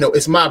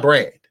it's my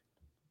brand.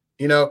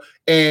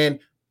 And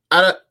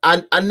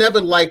I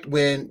never liked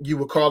when you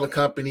would call a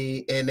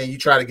company and then you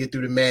try to get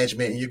through the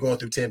management and you're going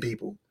through 10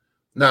 people.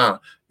 Nah,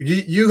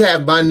 you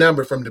have my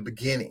number from the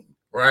beginning,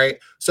 right?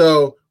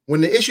 So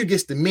when the issue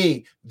gets to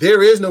me,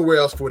 there is nowhere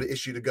else for the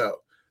issue to go.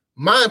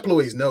 My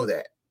employees know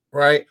that,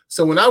 right?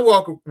 So when I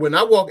walk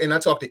and I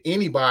talk to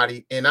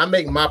anybody and I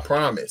make my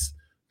promise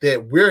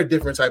that we're a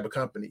different type of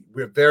company.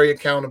 We're very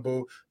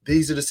accountable.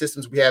 These are the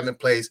systems we have in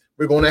place.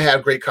 We're going to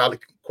have great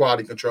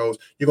quality controls.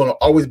 You're going to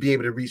always be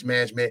able to reach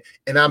management.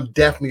 And I'm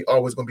definitely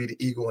always going to be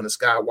the eagle in the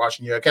sky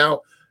watching your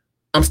account.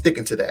 I'm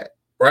sticking to that.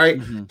 Right.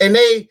 Mm-hmm. And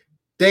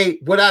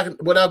what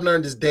I've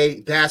learned is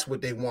that's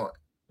what they want.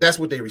 That's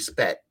what they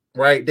respect.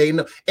 Right. They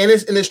know. And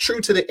it's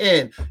true to the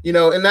end,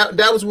 and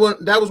that was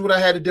what I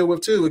had to deal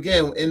with too.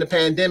 Again, in the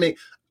pandemic,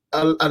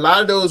 a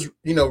lot of those,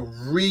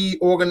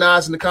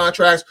 reorganizing the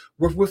contracts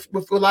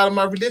with a lot of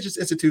my religious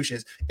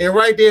institutions. And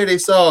right there, they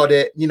saw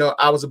that,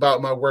 I was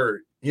about my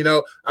word.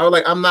 I was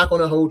like, I'm not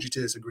going to hold you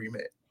to this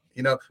agreement.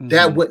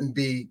 That wouldn't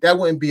be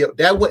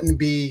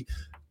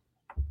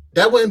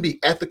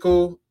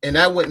ethical, and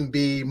that wouldn't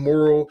be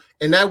moral,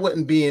 and that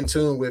wouldn't be in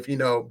tune with,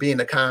 being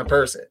a kind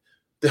person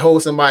to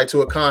hold somebody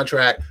to a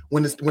contract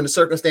when the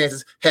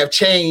circumstances have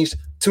changed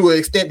to an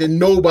extent that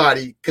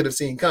nobody could have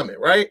seen coming,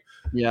 right?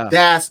 Yeah.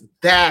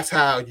 That's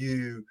how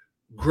you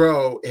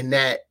grow in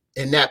that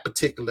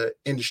particular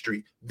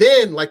industry.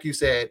 Then, like you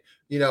said,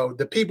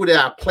 the people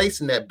that I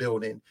place in that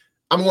building,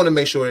 I'm going to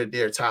make sure that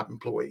they're a top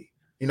employee.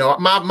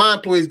 My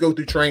employees go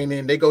through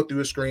training, they go through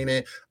a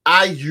screening.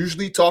 I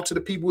usually talk to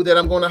the people that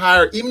I'm going to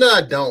hire, even though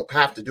I don't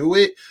have to do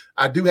it.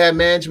 I do have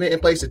management in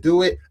place to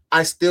do it.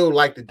 I still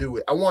like to do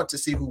it. I want to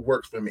see who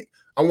works for me.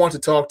 I want to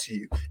talk to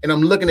you, and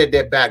I'm looking at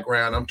their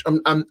background.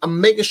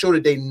 I'm making sure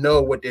that they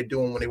know what they're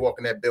doing when they walk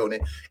in that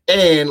building.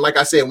 And like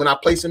I said, when I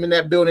place them in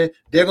that building,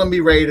 they're going to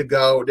be ready to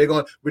go.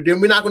 We're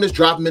not going to just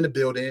drop them in the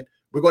building.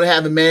 We're going to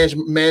have a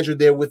manager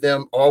there with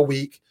them all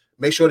week.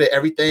 Make sure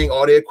that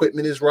all their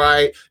equipment is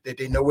right, that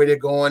they know where they're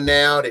going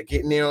now, they're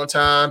getting there on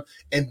time,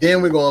 and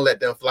then we're going to let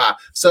them fly.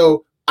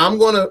 So I'm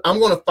gonna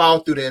follow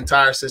through the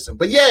entire system.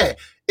 But yeah,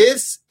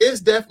 it's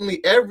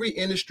definitely, every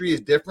industry is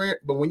different.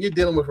 But when you're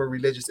dealing with a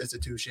religious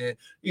institution,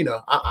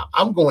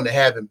 I'm going to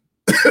heaven.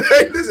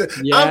 Listen,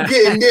 yeah. I'm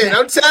getting in.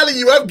 I'm telling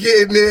you, I'm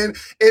getting in, and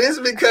it's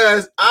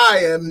because I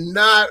am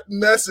not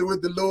messing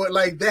with the Lord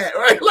like that,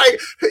 right?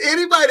 Like,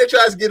 anybody that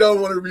tries to get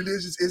on a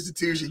religious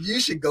institution, you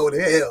should go to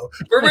hell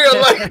for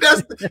real. Like,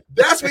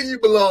 that's where you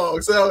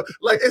belong. So,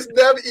 like, it's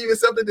never even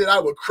something that I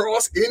would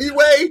cross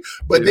anyway.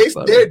 But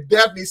they're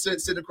definitely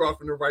sitting across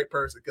from the right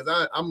person,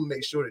 because I'm gonna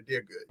make sure that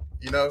they're good.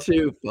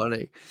 Too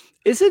funny.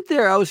 Isn't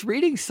there? I was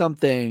reading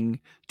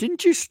something.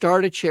 Didn't you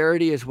start a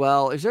charity as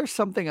well? Is there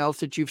something else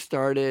that you've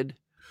started?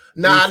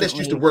 Nah, I just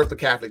used to work for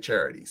Catholic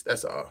charities.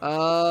 That's all.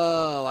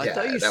 Oh, I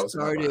thought you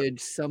started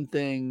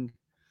something.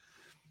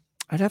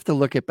 I'd have to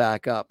look it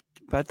back up.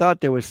 But I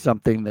thought there was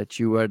something that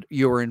you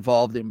were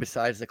involved in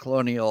besides the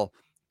colonial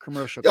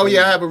commercial. Oh,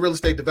 yeah, I have a real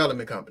estate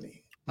development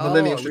company.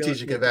 Millennium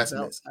Strategic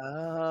Investments.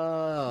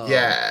 Oh,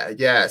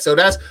 yeah. So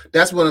that's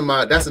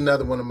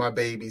another one of my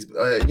babies.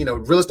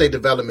 Real estate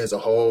development is a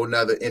whole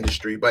nother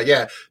industry. But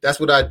yeah, that's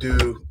what I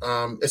do.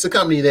 It's a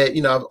company that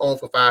I've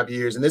owned for 5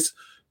 years, and it's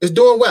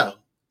doing well.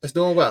 It's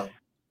doing well.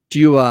 Do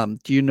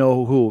you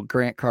know who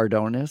Grant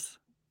Cardone is?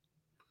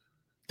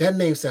 That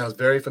name sounds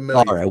very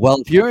familiar. All right.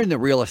 Well, if you're in the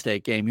real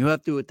estate game, you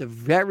have to, at the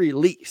very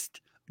least,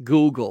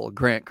 Google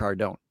Grant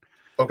Cardone.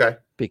 Okay.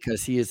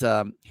 Because he's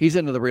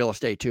into the real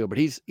estate too, but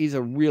he's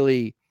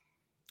really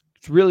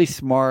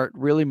smart,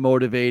 really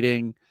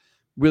motivating,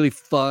 really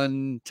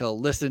fun to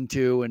listen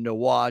to and to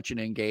watch and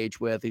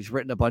engage with. He's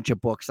written a bunch of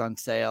books on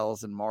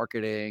sales and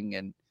marketing,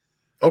 and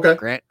okay.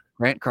 Grant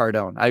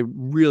Cardone. I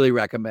really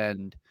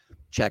recommend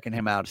checking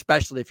him out,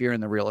 especially if you're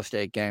in the real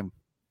estate game.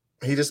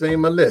 He just made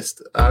my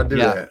list. I'll do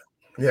that.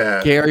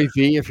 Yeah. Gary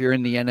V, if you're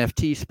in the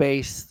NFT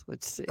space.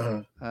 Let's see.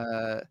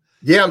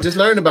 Yeah, I'm just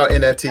learning about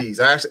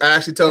NFTs. I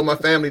actually told my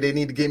family they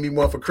need to give me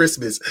one for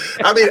Christmas.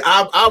 I mean,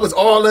 I was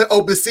all in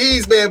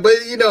overseas, man, but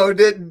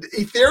the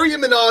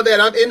Ethereum and all that,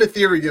 I'm in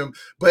Ethereum,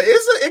 but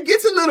it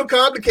gets a little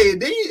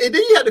complicated. Then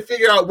you have to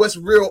figure out what's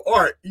real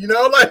art.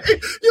 Like,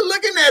 you're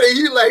looking at it,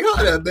 you're like,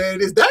 hold up, man,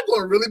 is that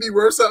going to really be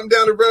worth something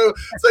down the road?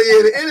 So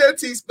yeah, the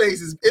NFT space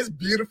is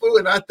beautiful,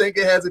 and I think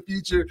it has a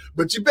future,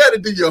 but you better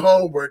do your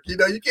homework. You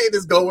can't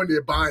just go in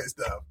there buying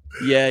stuff.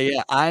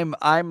 Yeah. I'm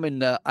in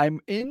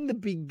the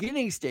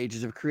beginning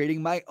stages of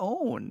creating my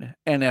own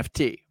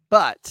NFT.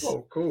 But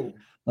cool.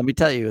 Let me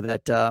tell you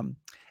that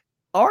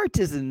art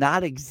is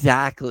not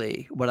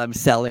exactly what I'm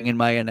selling in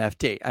my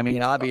NFT. I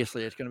mean,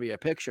 obviously it's going to be a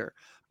picture,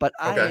 but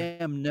I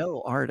am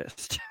no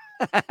artist.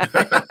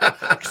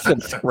 Some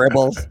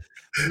scribbles.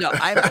 No,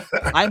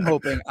 I'm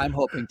hoping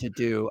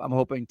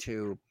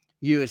to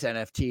use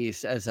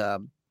NFTs as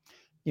I'm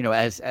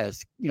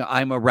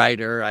a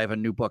writer. I have a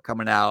new book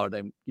coming out,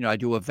 and I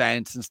do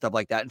events and stuff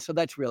like that. And so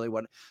that's really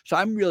so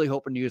I'm really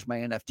hoping to use my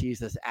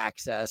NFTs as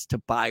access to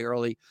buy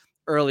early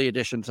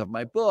editions of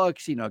my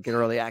books, get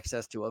early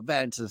access to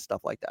events and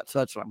stuff like that. So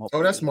that's what I'm hoping.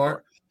 Oh, that's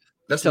smart.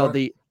 That's so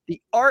smart. The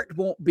art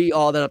won't be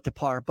all that up to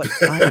par, but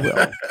I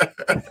will.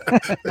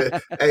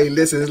 Hey,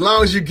 listen, as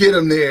long as you get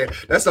them there,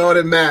 that's all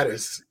that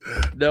matters.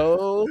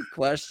 No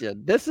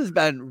question. This has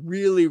been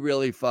really,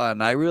 really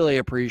fun. I really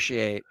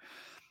appreciate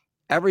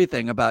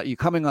everything about you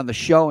coming on the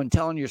show and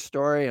telling your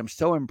story. I'm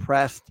so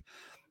impressed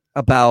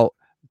about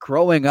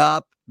growing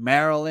up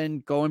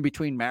Maryland, going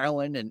between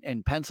Maryland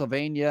and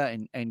Pennsylvania,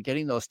 and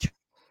getting those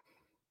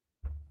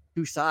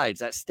two sides,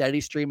 that steady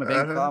stream of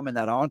income and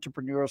that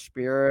entrepreneurial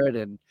spirit.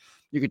 And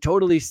you could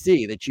totally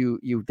see that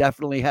you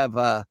definitely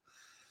have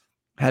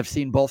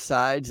seen both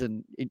sides,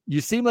 and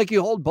you seem like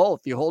you hold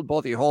both. You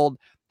hold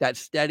that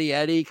steady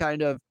Eddie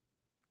kind of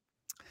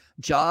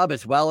job,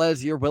 as well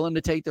as you're willing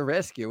to take the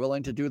risk. You're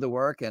willing to do the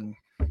work, and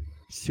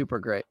super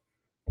great.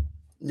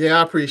 Yeah,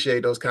 I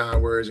appreciate those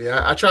kind words.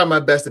 Yeah, I try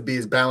my best to be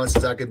as balanced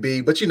as I could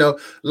be. But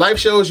life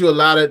shows you a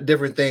lot of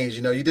different things.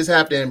 You just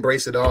have to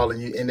embrace it all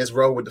and just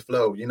roll with the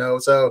flow.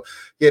 So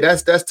yeah,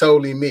 that's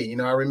totally me.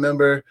 I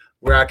remember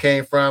where I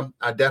came from.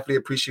 I definitely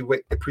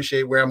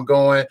appreciate where I'm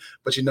going.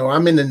 But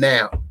I'm in the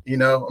now.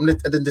 I'm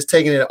just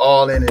taking it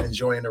all in and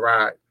enjoying the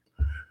ride.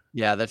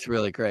 Yeah, that's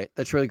really great.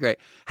 That's really great.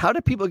 How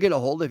do people get a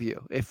hold of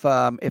you if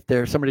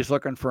there's somebody's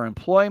looking for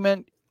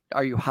employment?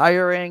 Are you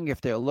hiring?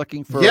 If they're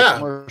looking for a Yeah.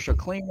 commercial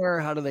cleaner,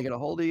 how do they get a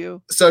hold of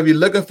you? So if you're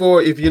looking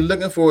for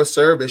a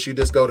service, you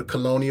just go to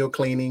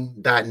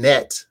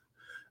colonialcleaning.net.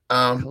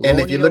 And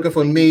if you're looking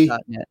for me,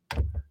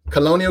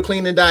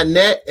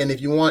 colonialcleaning.net. And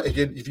if you want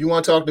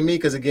to talk to me,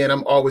 because again,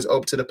 I'm always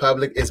open to the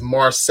public, it's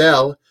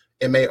Marcel,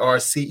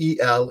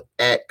 Marcel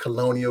at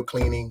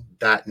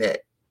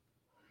colonialcleaning.net.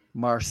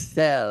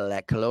 Marcel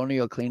at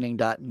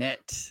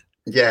colonialcleaning.net.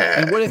 Yeah.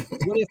 And what if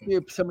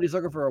somebody's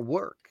looking for a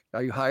work?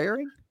 Are you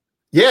hiring?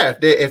 Yeah,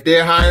 if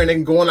they're hiring, they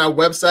can go on our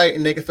website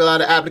and they can fill out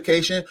an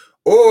application,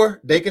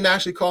 or they can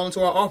actually call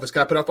into our office.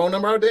 Can I put our phone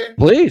number out there?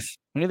 Please.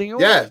 Anything you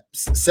want? Yeah,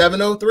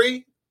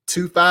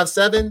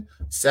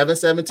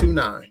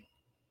 703-257-7729.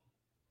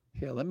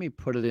 Here, let me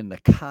put it in the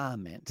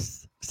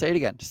comments. Say it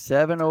again.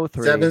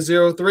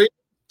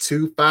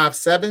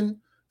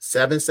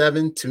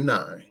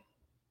 703-257-7729.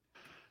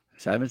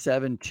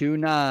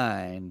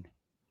 7729.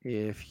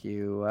 If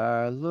you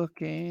are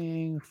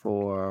looking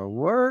for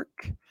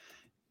work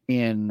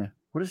in,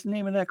 what is the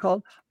name of that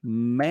called?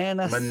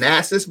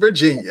 Manassas,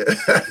 Virginia.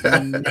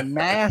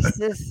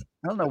 Manassas.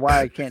 I don't know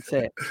why I can't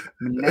say it.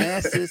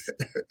 Manassas,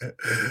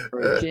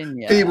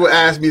 Virginia. People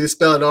ask me to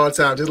spell it all the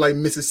time, just like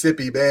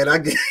Mississippi, man.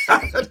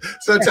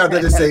 Sometimes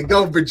I just say,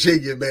 go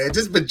Virginia, man.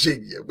 Just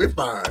Virginia. We're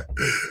fine.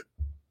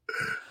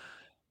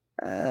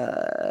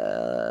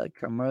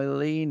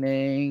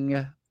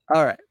 Cleaning.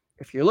 All right.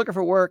 If you're looking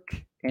for work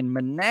in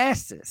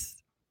Manassas,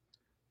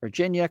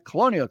 Virginia,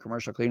 Colonial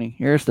Commercial Cleaning,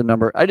 here's the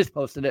number. I just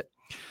posted it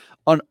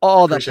on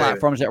all the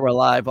platforms that we're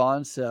live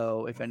on.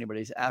 So if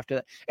anybody's after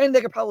that, and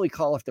they could probably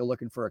call if they're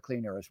looking for a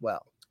cleaner as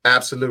well.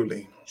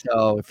 Absolutely.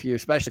 So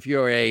especially if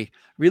you're a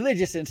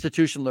religious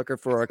institution looking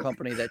for a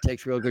company that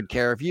takes real good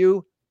care of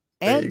you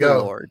and the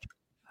Lord.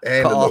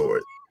 And the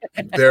Lord.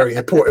 Very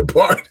important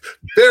part.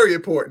 Very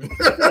important.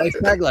 Nice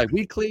tagline.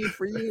 We clean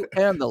for you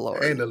and the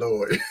Lord. And the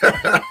Lord.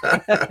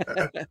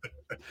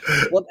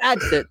 Well,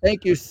 that's it.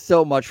 Thank you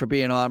so much for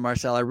being on,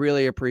 Marcel. I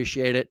really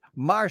appreciate it.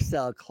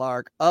 Marcel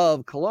Clarke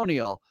of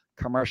Colonial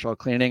Commercial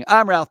Cleaning.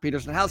 I'm Ralph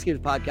Peterson,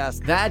 Housekeepers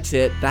Podcast. That's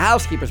it, the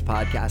Housekeepers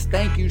Podcast.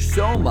 Thank you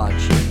so much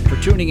for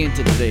tuning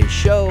into today's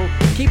show.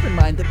 Keep in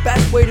mind, the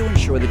best way to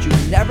ensure that you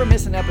never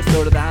miss an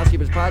episode of the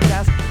Housekeepers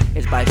Podcast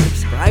is by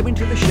subscribing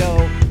to the show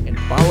and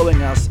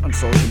following us on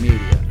social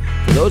media.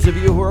 For those of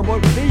you who are more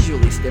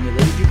visually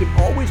stimulated, you can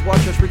always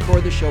watch us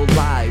record the show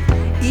live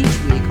each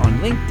week on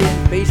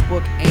LinkedIn,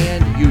 Facebook,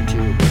 and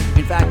YouTube.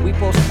 In fact, we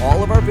post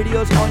all of our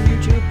videos on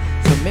YouTube,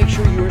 so make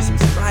sure you are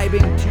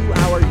subscribing to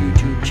our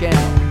YouTube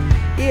channel.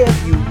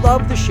 If you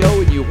love the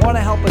show and you want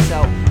to help us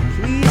out,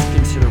 please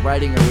consider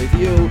writing a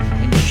review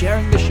and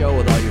sharing the show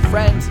with all your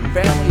friends and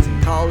families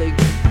and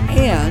colleagues.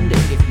 And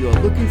if you are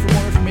looking for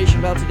more information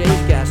about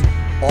today's guest,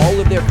 all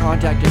of their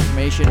contact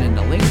information and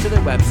the links to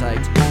their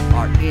websites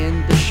are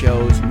in the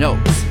show's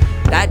notes.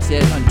 That's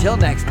it. Until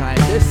next time,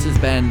 this has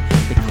been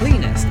the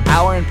cleanest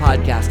hour in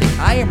podcasting.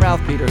 I am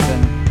Ralph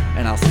Peterson,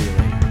 and I'll see you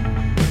later.